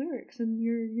insightful lyrics and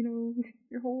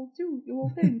your whole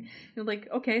thing. And like,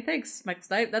 okay, thanks, Michael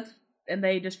Stipe. And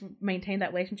they just maintained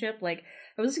that relationship. Like,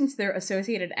 I was listening to their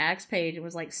Associated Acts page, it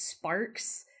was like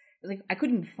Sparks. It was like, I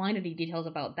couldn't find any details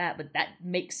about that, but that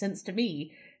makes sense to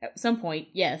me. At some point,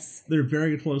 yes. They're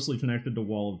very closely connected to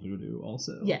Wall of Voodoo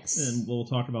also. Yes. And we'll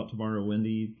talk about Tomorrow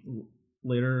Windy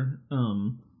later.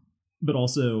 But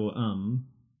also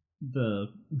the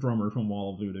drummer from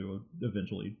Wall of Voodoo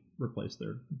eventually replaced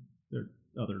their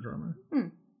other drummer.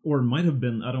 Or might have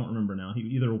been, I don't remember now. He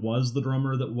either was the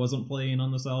drummer that wasn't playing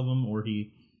on this album, or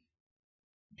he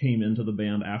came into the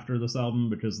band after this album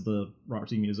because the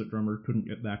Roxy Music drummer couldn't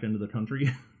get back into the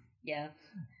country. Yeah.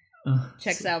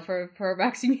 Checks out for a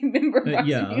Roxy member of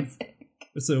Roxy Music.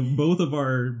 So both of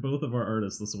our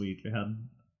artists this week had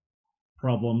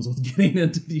problems with getting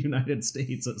into the United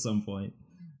States at some point.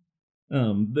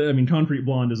 I mean, Concrete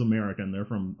Blonde is American; they're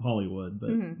from Hollywood,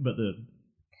 but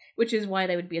which is why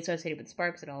they would be associated with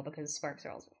Sparks at all, because Sparks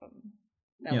are also from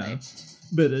LA. Yeah,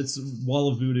 but it's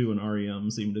Wall of Voodoo and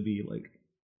REM seem to be like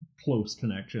close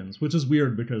connections, which is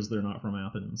weird because they're not from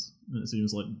Athens, and it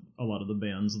seems like a lot of the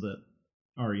bands that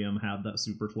REM had that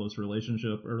super close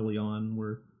relationship early on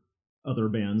were other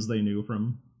bands they knew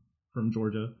from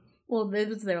Georgia. Well, this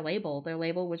was their label. Their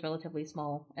label was relatively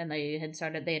small, and they had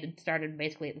started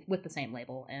basically with the same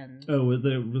label. And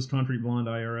it was Concrete Blonde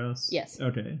IRS? Yes.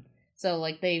 Okay. So,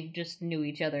 like, they just knew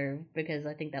each other because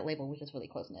I think that label was just really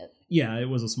close-knit. Yeah, it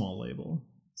was a small label.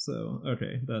 So,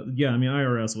 okay. I mean,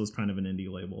 IRS was kind of an indie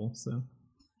label, so.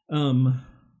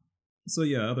 So,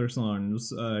 yeah, other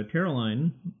songs.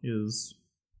 Caroline is,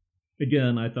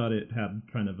 again, I thought it had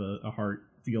kind of a heart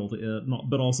feel to it,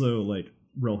 but also, like,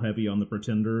 real heavy on the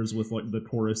Pretenders with like the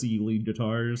chorusy lead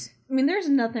guitars. I mean, there's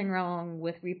nothing wrong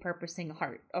with repurposing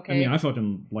Heart, okay? I mean, I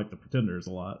fucking like the Pretenders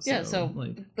a lot. Yeah, so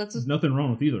like, that's there's nothing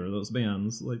wrong with either of those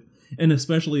bands. Like, and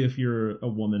especially if you're a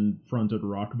woman-fronted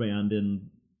rock band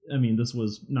I mean, this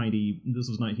was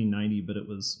 1990, but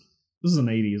this is an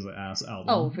 80s ass album.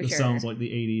 Oh, for sure. It sounds like the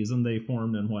 80s, and they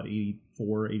formed in what,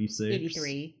 84, 86?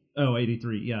 83. Oh,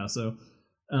 83, yeah. So,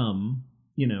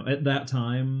 you know, at that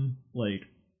time, like,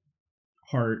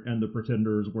 Heart and the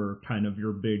Pretenders were kind of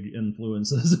your big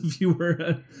influences if you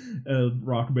were a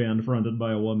rock band fronted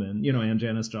by a woman, you know, and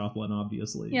Janis Joplin,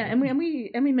 obviously. Yeah, and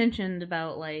we mentioned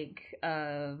about like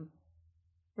Ferg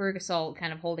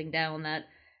kind of holding down that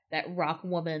rock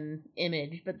woman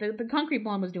image, but the Concrete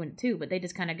Blonde was doing it too, but they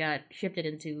just kind of got shifted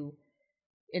into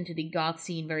the goth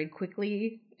scene very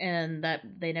quickly, and that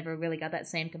they never really got that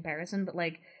same comparison. But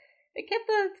like, they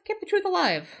kept the truth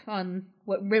alive on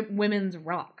what women's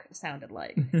rock sounded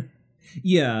like.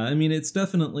 Yeah, I mean, it's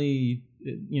definitely,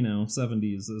 you know,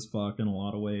 70s as fuck in a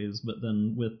lot of ways, but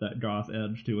then with that goth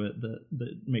edge to it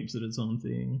that makes it its own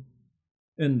thing.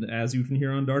 And as you can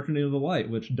hear on Darkening of the Light,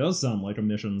 which does sound like a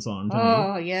Mission song to me.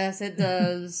 Oh, yes, it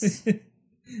does.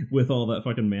 With all that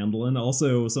fucking mandolin.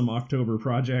 Also some October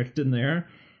Project in there.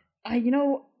 You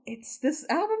know, this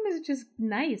album is just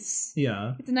nice.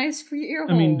 Yeah. It's nice for your ear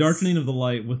holes. I mean, Darkening of the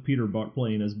Light with Peter Buck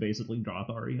playing is basically goth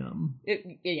REM.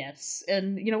 Yes.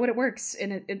 And you know what? It works.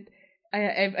 And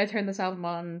I turned this album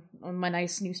on my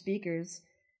nice new speakers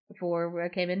before I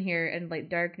came in here, and like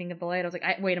Darkening of the Light, I was like,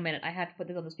 wait a minute, I have to put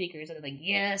this on the speakers. And I'm like,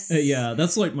 yes. Yeah,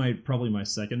 that's like probably my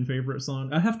second favorite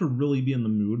song. I have to really be in the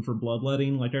mood for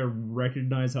Bloodletting. Like, I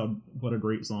recognize what a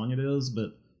great song it is,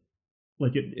 but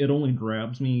like it only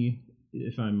grabs me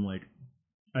if I'm like,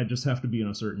 I just have to be in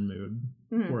a certain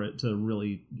mood for it to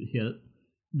really hit.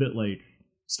 But like,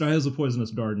 Sky is a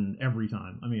Poisonous Garden every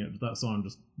time. I mean, that song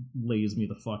just lays me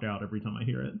the fuck out every time I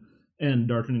hear it. And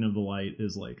Darkening of the Light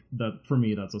is like that for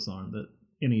me. That's a song that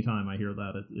anytime I hear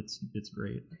that, it's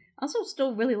great. I also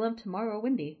still really love Tomorrow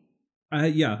Windy.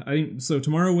 So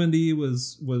Tomorrow Windy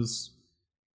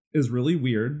is really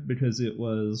weird because it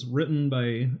was written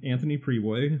by Anthony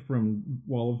Preboy from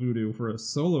Wall of Voodoo for a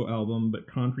solo album, but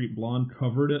Concrete Blonde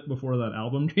covered it before that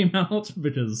album came out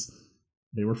because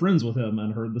they were friends with him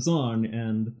and heard the song.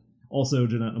 And also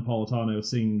Jeanette Napolitano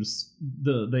sings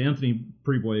the Anthony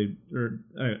Preboy,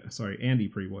 Andy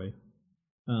Preboy.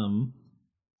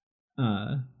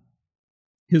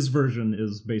 His version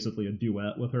is basically a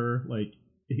duet with her. Like,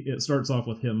 it starts off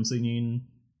with him singing,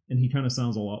 and he kind of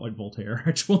sounds a lot like Voltaire,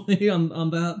 actually, on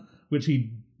that, which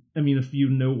I mean, if you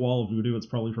know Wall of Voodoo, it's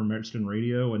probably from Mexican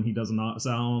Radio, and he does not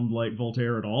sound like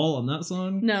Voltaire at all on that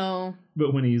song. No.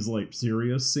 But when he's, like,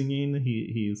 serious singing,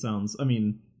 he sounds, I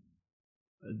mean,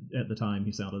 at the time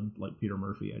he sounded like Peter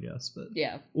Murphy, I guess, but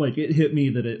yeah, like, it hit me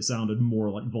that it sounded more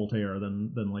like Voltaire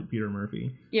than like Peter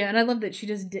Murphy. Yeah, and I love that she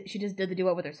just did the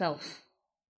duet with herself.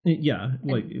 Yeah,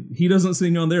 like, he doesn't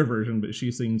sing on their version, but she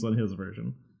sings on his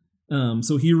version.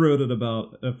 So he wrote it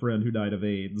about a friend who died of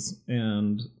AIDS,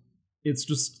 and it's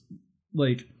just,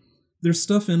 like, there's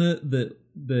stuff in it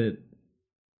that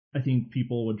I think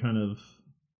people would kind of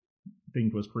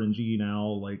think was cringy now,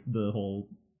 like the whole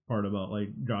part about, like,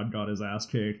 God got his ass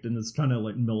kicked, and this kind of,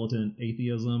 like, militant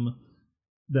atheism.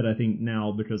 that I think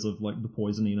now, because of like the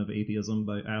poisoning of atheism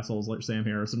by assholes like Sam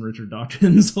Harris and Richard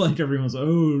Dawkins, like everyone's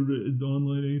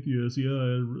online atheist,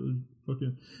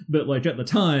 fucking. But like at the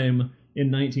time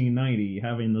in 1990,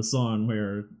 having the song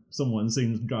where someone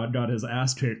sings "God got his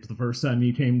ass kicked" the first time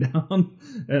he came down,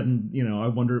 and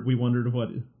we wondered what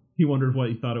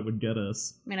he thought it would get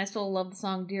us. I mean, I still love the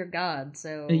song "Dear God,"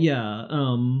 so yeah.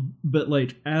 But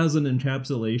like as an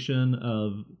encapsulation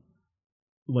of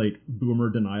like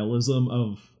boomer denialism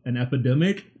of an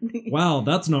epidemic, wow,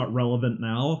 that's not relevant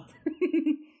now.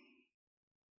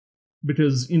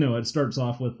 Because it starts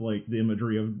off with like the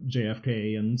imagery of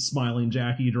JFK and smiling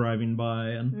Jackie driving by,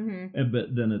 and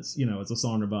but then it's it's a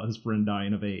song about his friend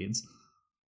dying of AIDS.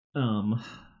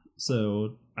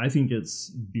 So I think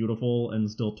it's beautiful and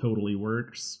still totally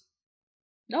works.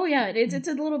 Oh yeah, it's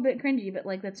a little bit cringy, but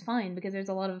like that's fine because there's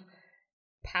a lot of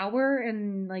power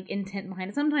and like intent behind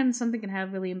it. Sometimes something can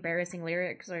have really embarrassing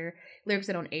lyrics or lyrics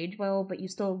that don't age well, but you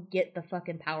still get the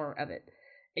fucking power of it,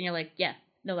 and you're like, yeah,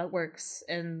 no, that works.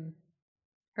 And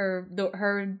her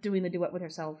doing the duet with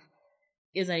herself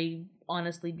is a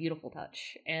honestly beautiful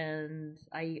touch, and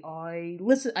I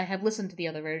have listened to the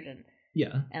other version.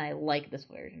 Yeah. And I like this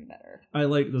version better. I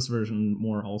like this version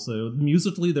more also.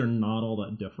 Musically, they're not all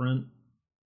that different,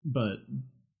 but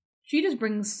she just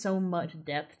brings so much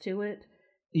depth to it.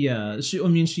 Yeah, she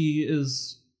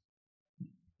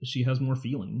has more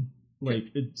feeling.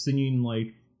 Like, singing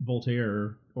like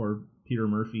Voltaire or Peter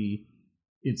Murphy,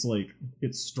 it's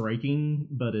striking,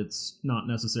 but it's not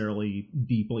necessarily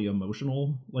deeply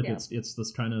emotional. Like, it's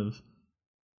this kind of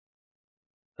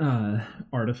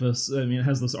artifice. I mean, it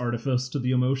has this artifice to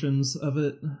the emotions of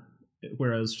it,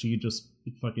 whereas she just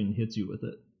fucking hits you with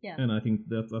it. Yeah. And I think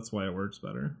that's why it works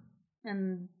better.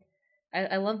 And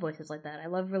I love voices like that. I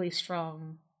love really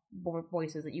strong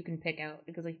voices that you can pick out,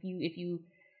 because if you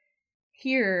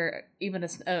hear even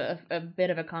a bit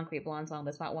of a Concrete Blonde song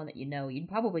that's not one that you'd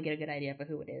probably get a good idea for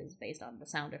who it is based on the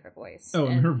sound of her voice. Oh,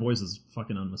 and her voice is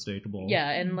fucking unmistakable. Yeah,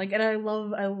 and I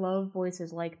love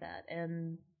voices like that,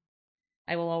 and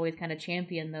I will always kind of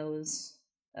champion those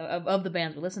of the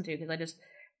bands we listen to, because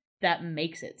that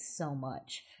makes it so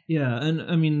much. Yeah, and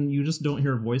I mean, you just don't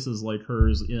hear voices like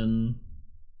hers in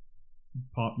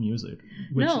pop music.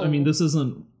 Which, no. I mean, this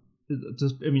isn't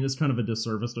just. I mean, it's kind of a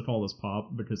disservice to call this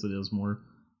pop because it is more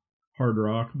hard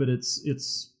rock, but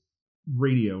it's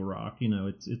radio rock.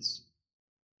 It's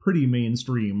pretty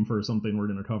mainstream for something we're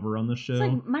going to cover on this show. It's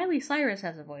like Miley Cyrus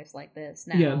has a voice like this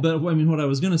now. Yeah, but I mean, what I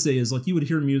was going to say is, like, you would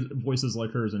hear voices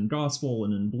like hers in gospel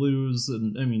and in blues,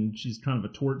 and I mean, she's kind of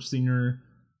a torch singer.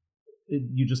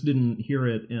 You just didn't hear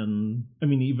it in. I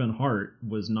mean, even Heart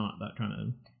was not that kind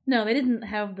of. No, they didn't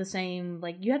have the same,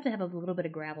 like, you have to have a little bit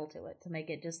of gravel to it to make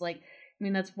it just like, I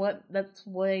mean, that's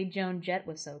why Joan Jett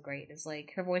was so great. It's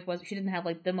like, her voice she didn't have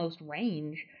like the most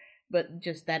range, but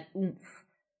just that oomph.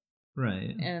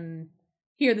 Right. And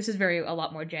here, this is a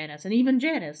lot more Janis. And even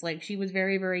Janis, like, she was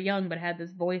very, very young, but had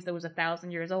this voice that was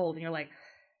 1,000 years old, and you're like,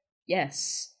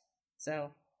 yes.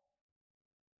 So,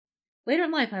 later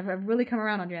in life, I've really come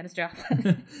around on Janis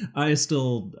Joplin. I'm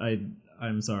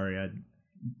sorry,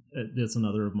 it's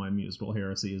another of my musical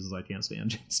heresies is I can't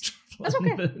stand Janis Joplin. That's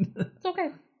okay. It's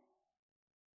okay.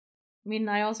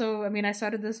 I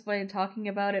started this by talking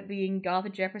about it being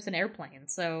Goth Jefferson Airplane,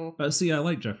 so... see, I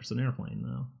like Jefferson Airplane,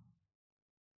 though.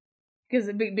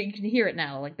 But you can hear it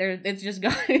now, like, it's just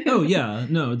got... Oh, yeah,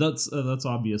 no, that's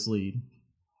obviously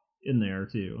in there,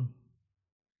 too.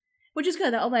 Which is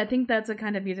good. I think that's a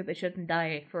kind of music that shouldn't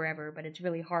die forever, but it's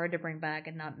really hard to bring back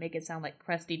and not make it sound like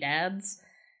crusty dads.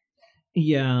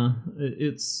 Yeah,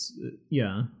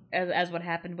 yeah. As what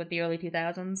happened with the early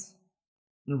 2000s.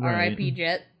 Right. R.I.P.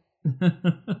 Jet. We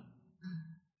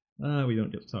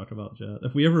don't get to talk about Jet.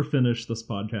 If we ever finish this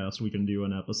podcast, we can do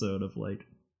an episode of, like,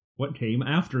 what came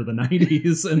after the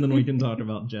 90s, and then we can talk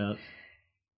about Jet.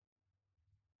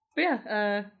 But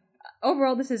yeah,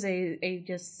 overall, this is a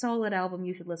just solid album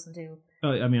you should listen to.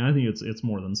 I mean, I think it's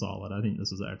more than solid. I think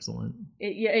this is excellent.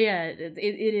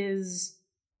 It is.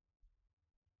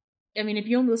 I mean, if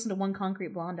you only listen to one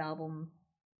Concrete Blonde album,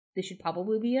 this should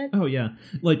probably be it. Oh yeah,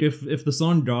 like if the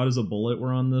song "God Is a Bullet"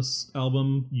 were on this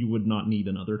album, you would not need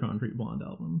another Concrete Blonde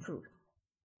album. Truth.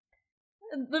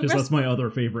 Because that's my other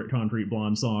favorite Concrete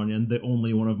Blonde song, and the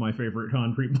only one of my favorite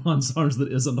Concrete Blonde songs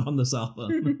that isn't on this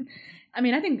album. I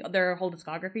mean, I think their whole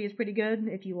discography is pretty good.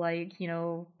 If you like,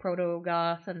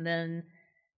 proto-goth, and then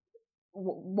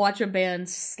watch a band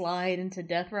slide into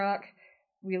death rock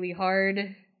really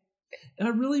hard. I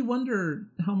really wonder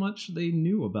how much they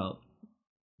knew about,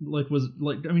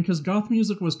 because goth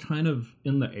music was kind of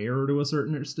in the air to a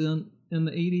certain extent in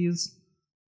the 80s.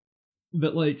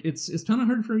 But like, it's kind of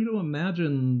hard for me to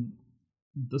imagine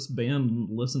this band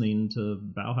listening to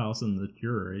Bauhaus and The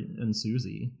Cure and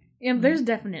Susie. Yeah, there's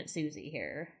definite Susie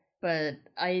here, but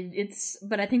I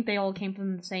think they all came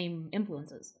from the same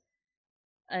influences.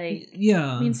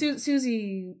 Yeah, I mean,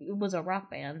 Susie was a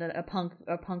rock band, a punk,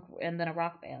 and then a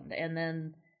rock band, and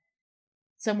then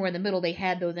somewhere in the middle they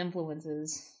had those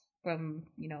influences from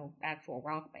actual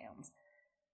rock bands.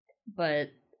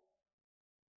 But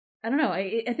I don't know.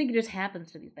 I think it just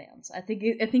happens to these bands. I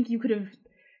think you could have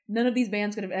none of these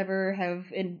bands could have ever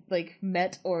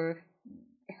met or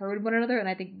heard one another, and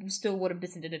I think still would have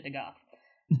descended into goth.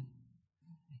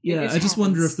 Yeah, I just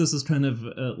wonder if this is kind of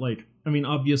I mean,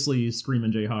 obviously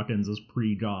Screamin' Jay Hawkins is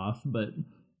pre-goth, but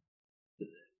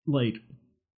like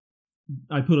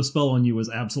I Put a Spell on You is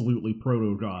absolutely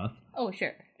proto-goth. Oh,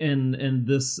 sure. And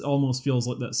this almost feels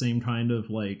like that same kind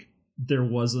of like there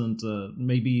wasn't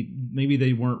maybe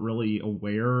they weren't really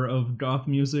aware of goth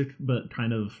music, but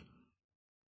kind of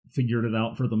figured it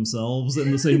out for themselves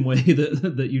in the same way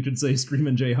that you could say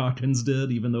Screamin' Jay Hawkins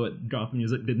did, even though goth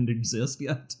music didn't exist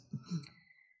yet.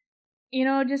 You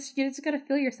just gotta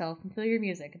feel yourself and feel your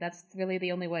music. That's really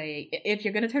the only way. If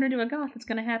you're gonna turn into a goth, it's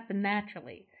gonna happen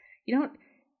naturally. You don't,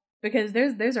 because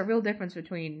there's a real difference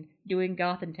between doing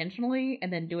goth intentionally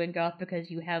and then doing goth because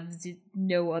you have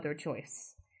no other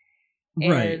choice.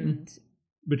 Right.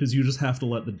 Because you just have to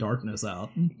let the darkness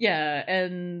out. Yeah,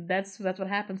 and that's what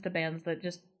happens to bands that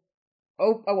just,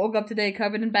 oh, I woke up today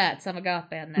covered in bats. I'm a goth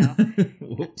band now.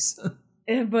 Whoops.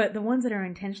 But the ones that are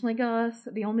intentionally goth,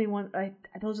 the only one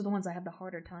those are the ones I have the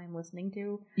harder time listening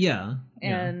to. Yeah.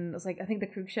 And it's like I think the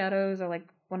Crook Shadows are like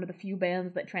one of the few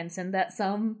bands that transcend that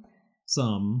some.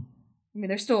 I mean,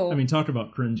 they're still. I mean, talk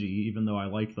about cringy, even though I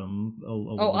like them a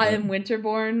little bit. I Am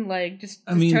Winterborn. Like, just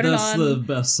I mean, turn that's it on. the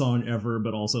best song ever,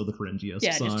 but also the cringiest song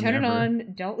ever. Yeah, just turn it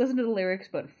on. Don't listen to the lyrics,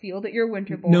 but feel that you're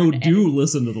Winterborn. No, do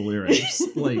listen to the lyrics.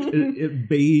 Like, it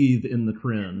bathe in the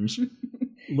cringe.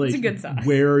 Like, it's a good song.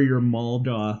 Wear your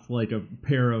Molgoth like a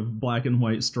pair of black and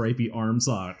white stripy arm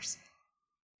socks.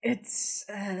 It's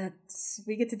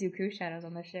we get to do Crook Shadows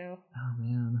on this show. Oh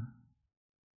man.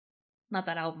 Not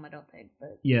that album, I don't think,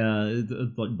 but yeah,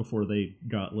 like before they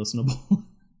got listenable.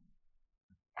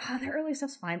 Their early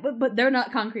stuff's fine, but they're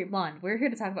not Concrete Blonde. We're here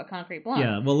to talk about Concrete Blonde.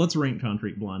 Yeah, well, let's rank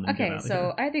Concrete Blonde. And okay,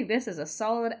 so I think this is a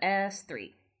solid ass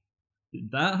 3.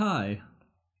 That high?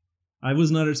 I was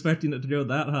not expecting it to go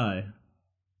that high.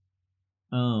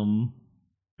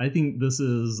 I think this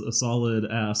is a solid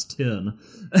ass 10.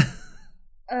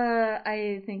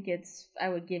 I think I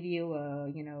would give you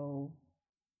a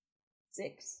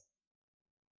 6.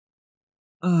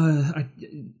 I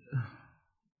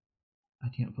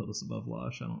can't put this above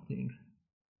Lush, I don't think.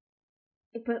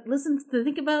 But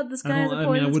think about this guy. I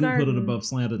wouldn't put it above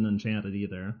Slanted and Enchanted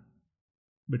either.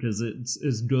 Because it's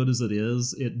as good as it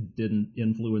is, it didn't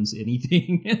influence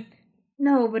anything.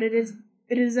 No, but it is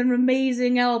an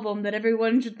amazing album that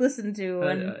everyone should listen to.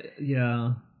 And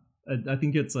yeah. I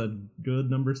think it's a good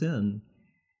number 10.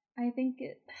 I think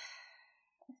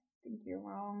you're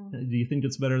wrong. Do you think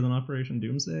it's better than Operation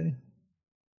Doomsday?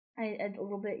 A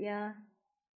little bit, yeah.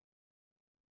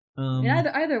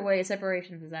 Either way,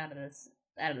 Separations is out of this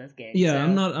gig. Yeah,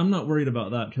 so. I'm not worried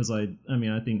about that because I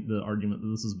think the argument that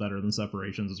this is better than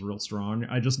Separations is real strong.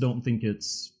 I just don't think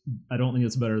it's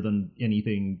better than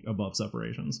anything above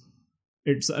Separations.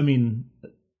 I'd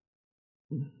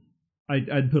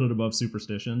put it above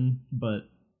Superstition, but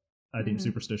I think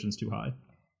Superstition's too high.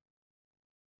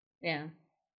 Yeah.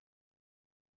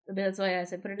 That's why I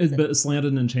said put it. But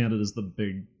Slanted and Enchanted is the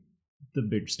big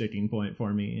sticking point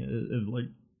for me.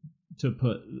 To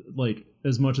put, like,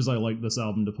 as much as I like this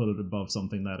album, to put it above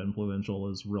something that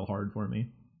influential is real hard for me.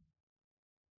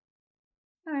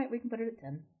 All right, we can put it at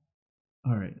 10.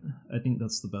 All right, I think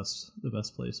that's the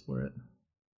best place for it.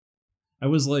 I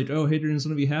was like, oh, Hadrian's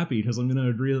gonna be happy because I'm gonna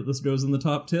agree that this goes in the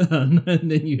top 10, and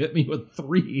then you hit me with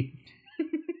 3.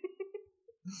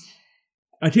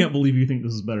 I can't believe you think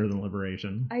this is better than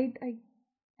Liberation. I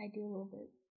do a little bit.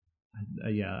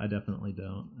 Yeah, I definitely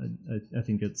don't. I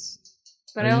think it's.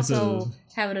 But I also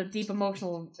have a deep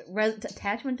emotional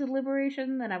attachment to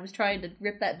Liberation, and I was trying to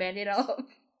rip that Band-Aid off.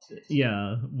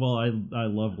 Yeah, well, I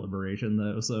love Liberation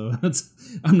though, so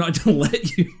I'm not gonna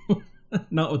let you.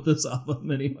 Not with this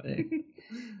album, anyway.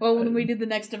 Well, when we do the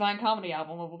next Divine Comedy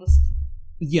album, we'll just.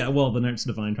 Yeah, well, the next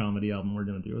Divine Comedy album we're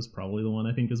gonna do is probably the one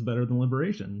I think is better than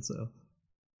Liberation, so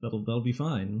that'll be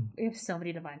fine. We have so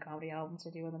many Divine Comedy albums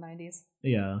to do in the 90s.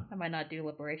 Yeah. I might not do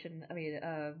Liberation. I mean,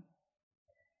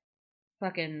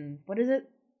 fucking, what is it?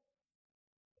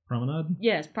 Promenade?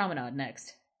 Yes, Promenade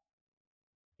next.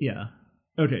 Yeah.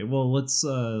 Okay, well, let's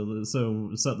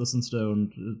so set this in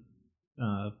stone.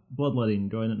 Bloodletting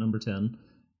going at number 10,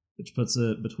 which puts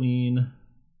it between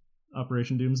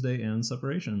Operation Doomsday and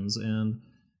Separations, and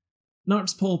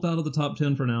knocks Pulp out of the top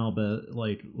 10 for now, but,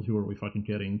 like, who are we fucking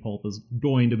kidding? Pulp is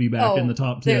going to be back in the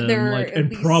top 10,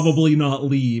 and probably not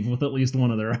leave with at least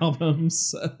one of their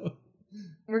albums, so...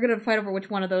 We're gonna fight over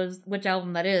which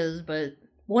album that is, but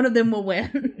one of them will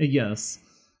win. Yes.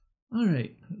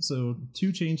 Alright, so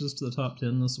 2 changes to the top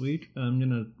 10 this week. I'm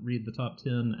gonna read the top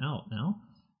 10 out now,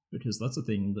 because that's a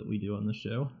thing that we do on this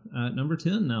show. At number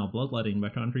 10 now, Bloodletting by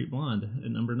Concrete Blonde.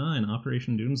 At number 9,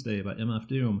 Operation Doomsday by MF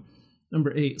Doom.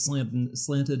 Number 8,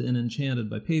 Slanted and Enchanted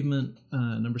by Pavement.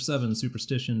 Number 7,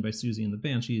 Superstition by Susie and the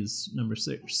Banshees. Number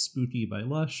 6, Spooky by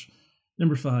Lush.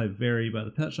 Number 5, Very by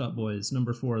the Pet Shop Boys.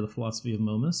 Number 4, The Philosophy of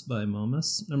Momus by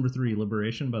Momus. Number 3,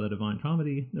 Liberation by the Divine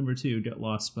Comedy. Number 2, Get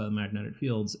Lost by the Magnetic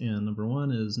Fields. And number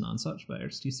 1 is Nonsuch by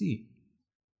XTC.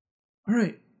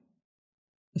 Alright.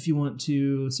 If you want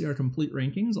to see our complete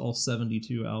rankings, all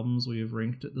 72 albums we have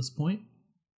ranked at this point,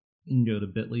 you can go to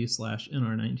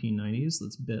bit.ly/NR1990s.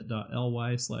 That's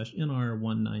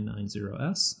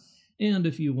bit.ly/NR1990s. And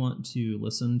if you want to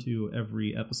listen to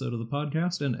every episode of the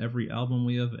podcast and every album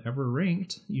we have ever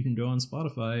ranked, you can go on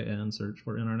Spotify and search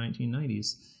for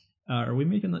NR1990s. Are we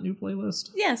making that new playlist?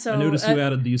 Yeah, so... I noticed you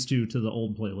added these two to the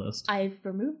old playlist. I've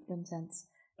removed them since.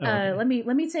 Oh, okay. Let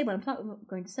me say what I'm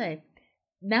going to say.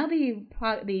 Now the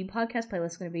podcast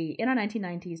playlist is going to be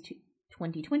NR1990s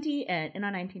 2020 and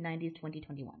NR1990s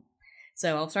 2021.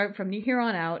 So I'll start from here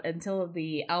on out until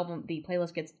the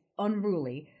playlist gets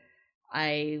unruly.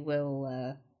 I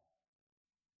will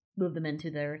move them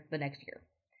into the next year.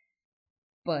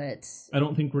 But I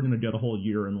don't think we're going to get a whole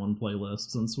year in one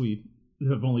playlist since we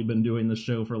have only been doing this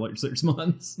show for like 6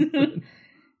 months. It's been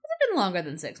longer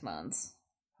than 6 months.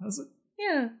 Has it?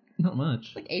 Yeah. Not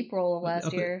much. Like April of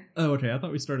last year. Oh, okay. I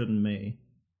thought we started in May.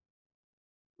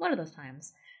 One of those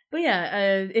times. But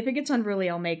yeah, if it gets unruly,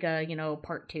 I'll make a,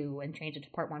 part 2 and change it to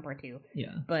part 1, part 2.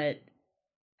 Yeah. But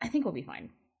I think we'll be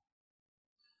fine.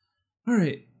 All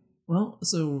right. Well,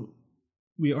 so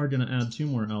we are going to add 2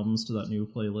 more albums to that new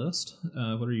playlist.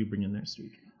 What are you bringing next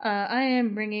week? I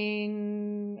am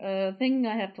bringing a thing.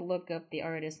 I have to look up the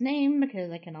artist's name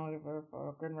because I can never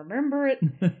fucking remember it.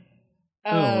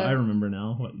 I remember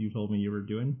now what you told me you were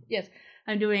doing. Yes.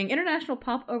 I'm doing International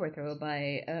Pop Overthrow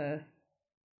by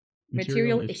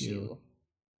Material Issue.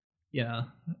 Yeah,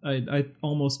 I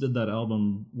almost did that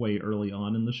album way early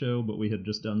on in the show, but we had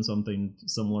just done something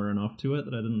similar enough to it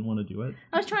that I didn't want to do it.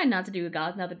 I was trying not to do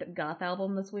another goth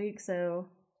album this week, so...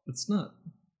 It's not...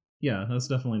 Yeah, that's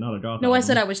definitely not a goth album. No, I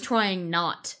said I was trying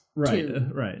not to.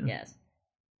 Right. Yes.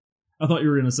 I thought you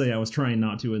were going to say I was trying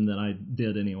not to, and then I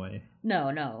did anyway. No.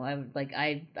 I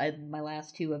my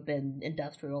last 2 have been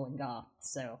industrial and goth,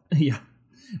 so... Yeah.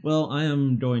 Well, I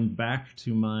am going back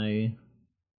to my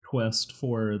quest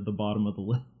for the bottom of the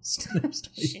list next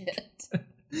week. Shit.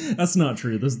 That's not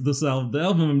true. The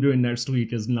album I'm doing next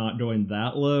week is not going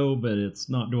that low, but it's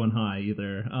not going high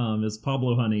either. It's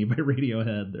Pablo Honey by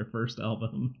Radiohead, their first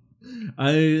album.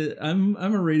 I'm a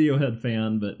Radiohead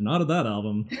fan, but not of that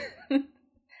album.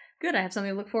 Good, I have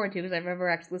something to look forward to because I've never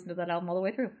actually listened to that album all the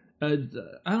way through. I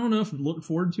don't know if look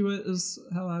forward to it is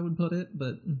how I would put it,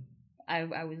 but...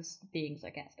 I was being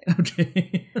sarcastic.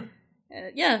 Okay.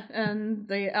 Yeah, and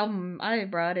the album I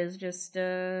brought is just,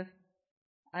 I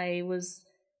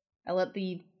let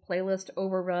the playlist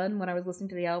overrun when I was listening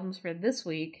to the albums for this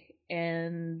week,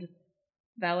 and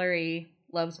Valerie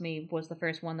Loves Me was the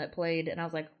first one that played, and I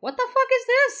was like, what the fuck is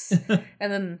this?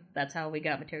 And then that's how we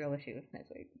got Material Issue next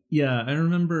week. Yeah, I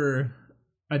remember...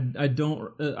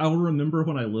 I'll remember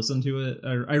when I listened to it.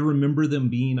 I remember them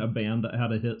being a band that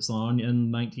had a hit song in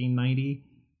 1990.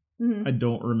 Mm-hmm. I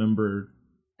don't remember...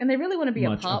 And they really want to be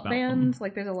a pop band. Them.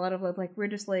 Like, there's a lot of, like, we're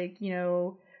just, like,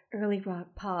 early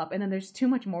rock pop. And then there's too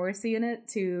much Morrissey in it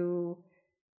to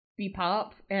be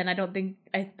pop. And I think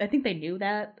they knew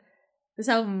that. This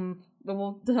album, but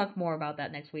we'll talk more about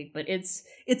that next week. But it's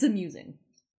amusing.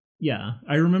 Yeah.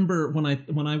 I remember when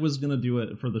I was going to do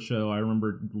it for the show, I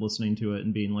remember listening to it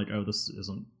and being like, oh, this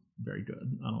isn't very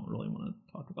good. I don't really want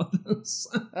to talk about this.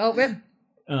 Oh, rip.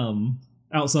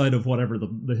 Outside of whatever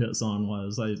the hit song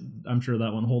was, I'm sure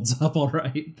that one holds up all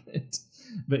right.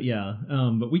 But yeah,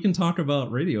 but we can talk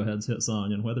about Radiohead's hit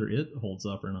song and whether it holds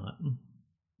up or not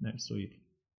next week.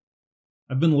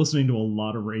 I've been listening to a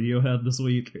lot of Radiohead this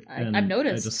week. I've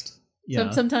noticed.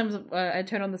 Yeah. Sometimes I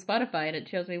turn on the Spotify and it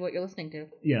shows me what you're listening to.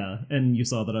 Yeah, and you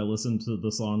saw that I listened to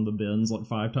the song The Bins like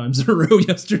 5 times in a row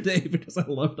yesterday because I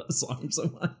love that song so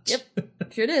much. Yep,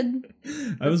 sure did.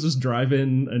 I was just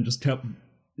driving and just kept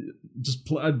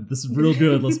This is real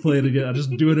good. Let's play it again. I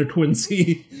just do it a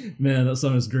Quincy. Man, that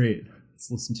song is great. Let's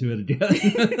listen to it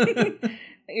again.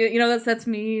 You know, that's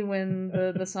me when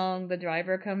the song "The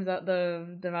Driver" comes out.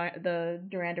 The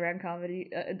Duran Duran comedy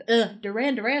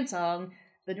Duran Duran song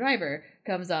 "The Driver"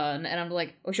 comes on, and I'm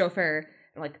like, "Oh, chauffeur!"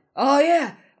 I'm like, "Oh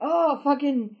yeah, oh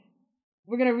fucking,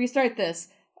 we're gonna restart this."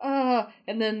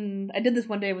 And then I did this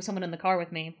one day with someone in the car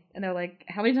with me, and they're like,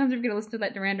 "How many times are we gonna listen to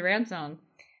that Duran Duran song?"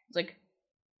 It's like,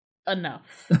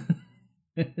 enough.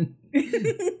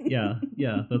 yeah,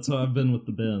 that's how I've been with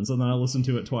the Bends, and then I listened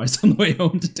to it twice on the way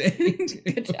home today.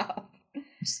 Good job.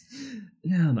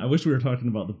 Man, I wish we were talking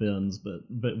about the Bends, but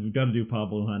we've got to do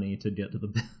Pablo Honey to get to the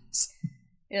Bends.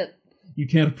 Yeah. You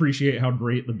can't appreciate how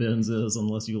great the Bends is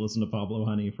unless you listen to Pablo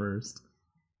Honey first.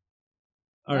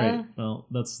 All right, well,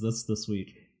 that's this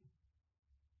week.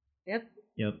 Yep.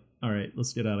 All right,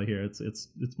 let's get out of here. It's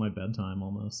my bedtime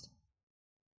almost.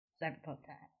 Cyberpunk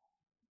time.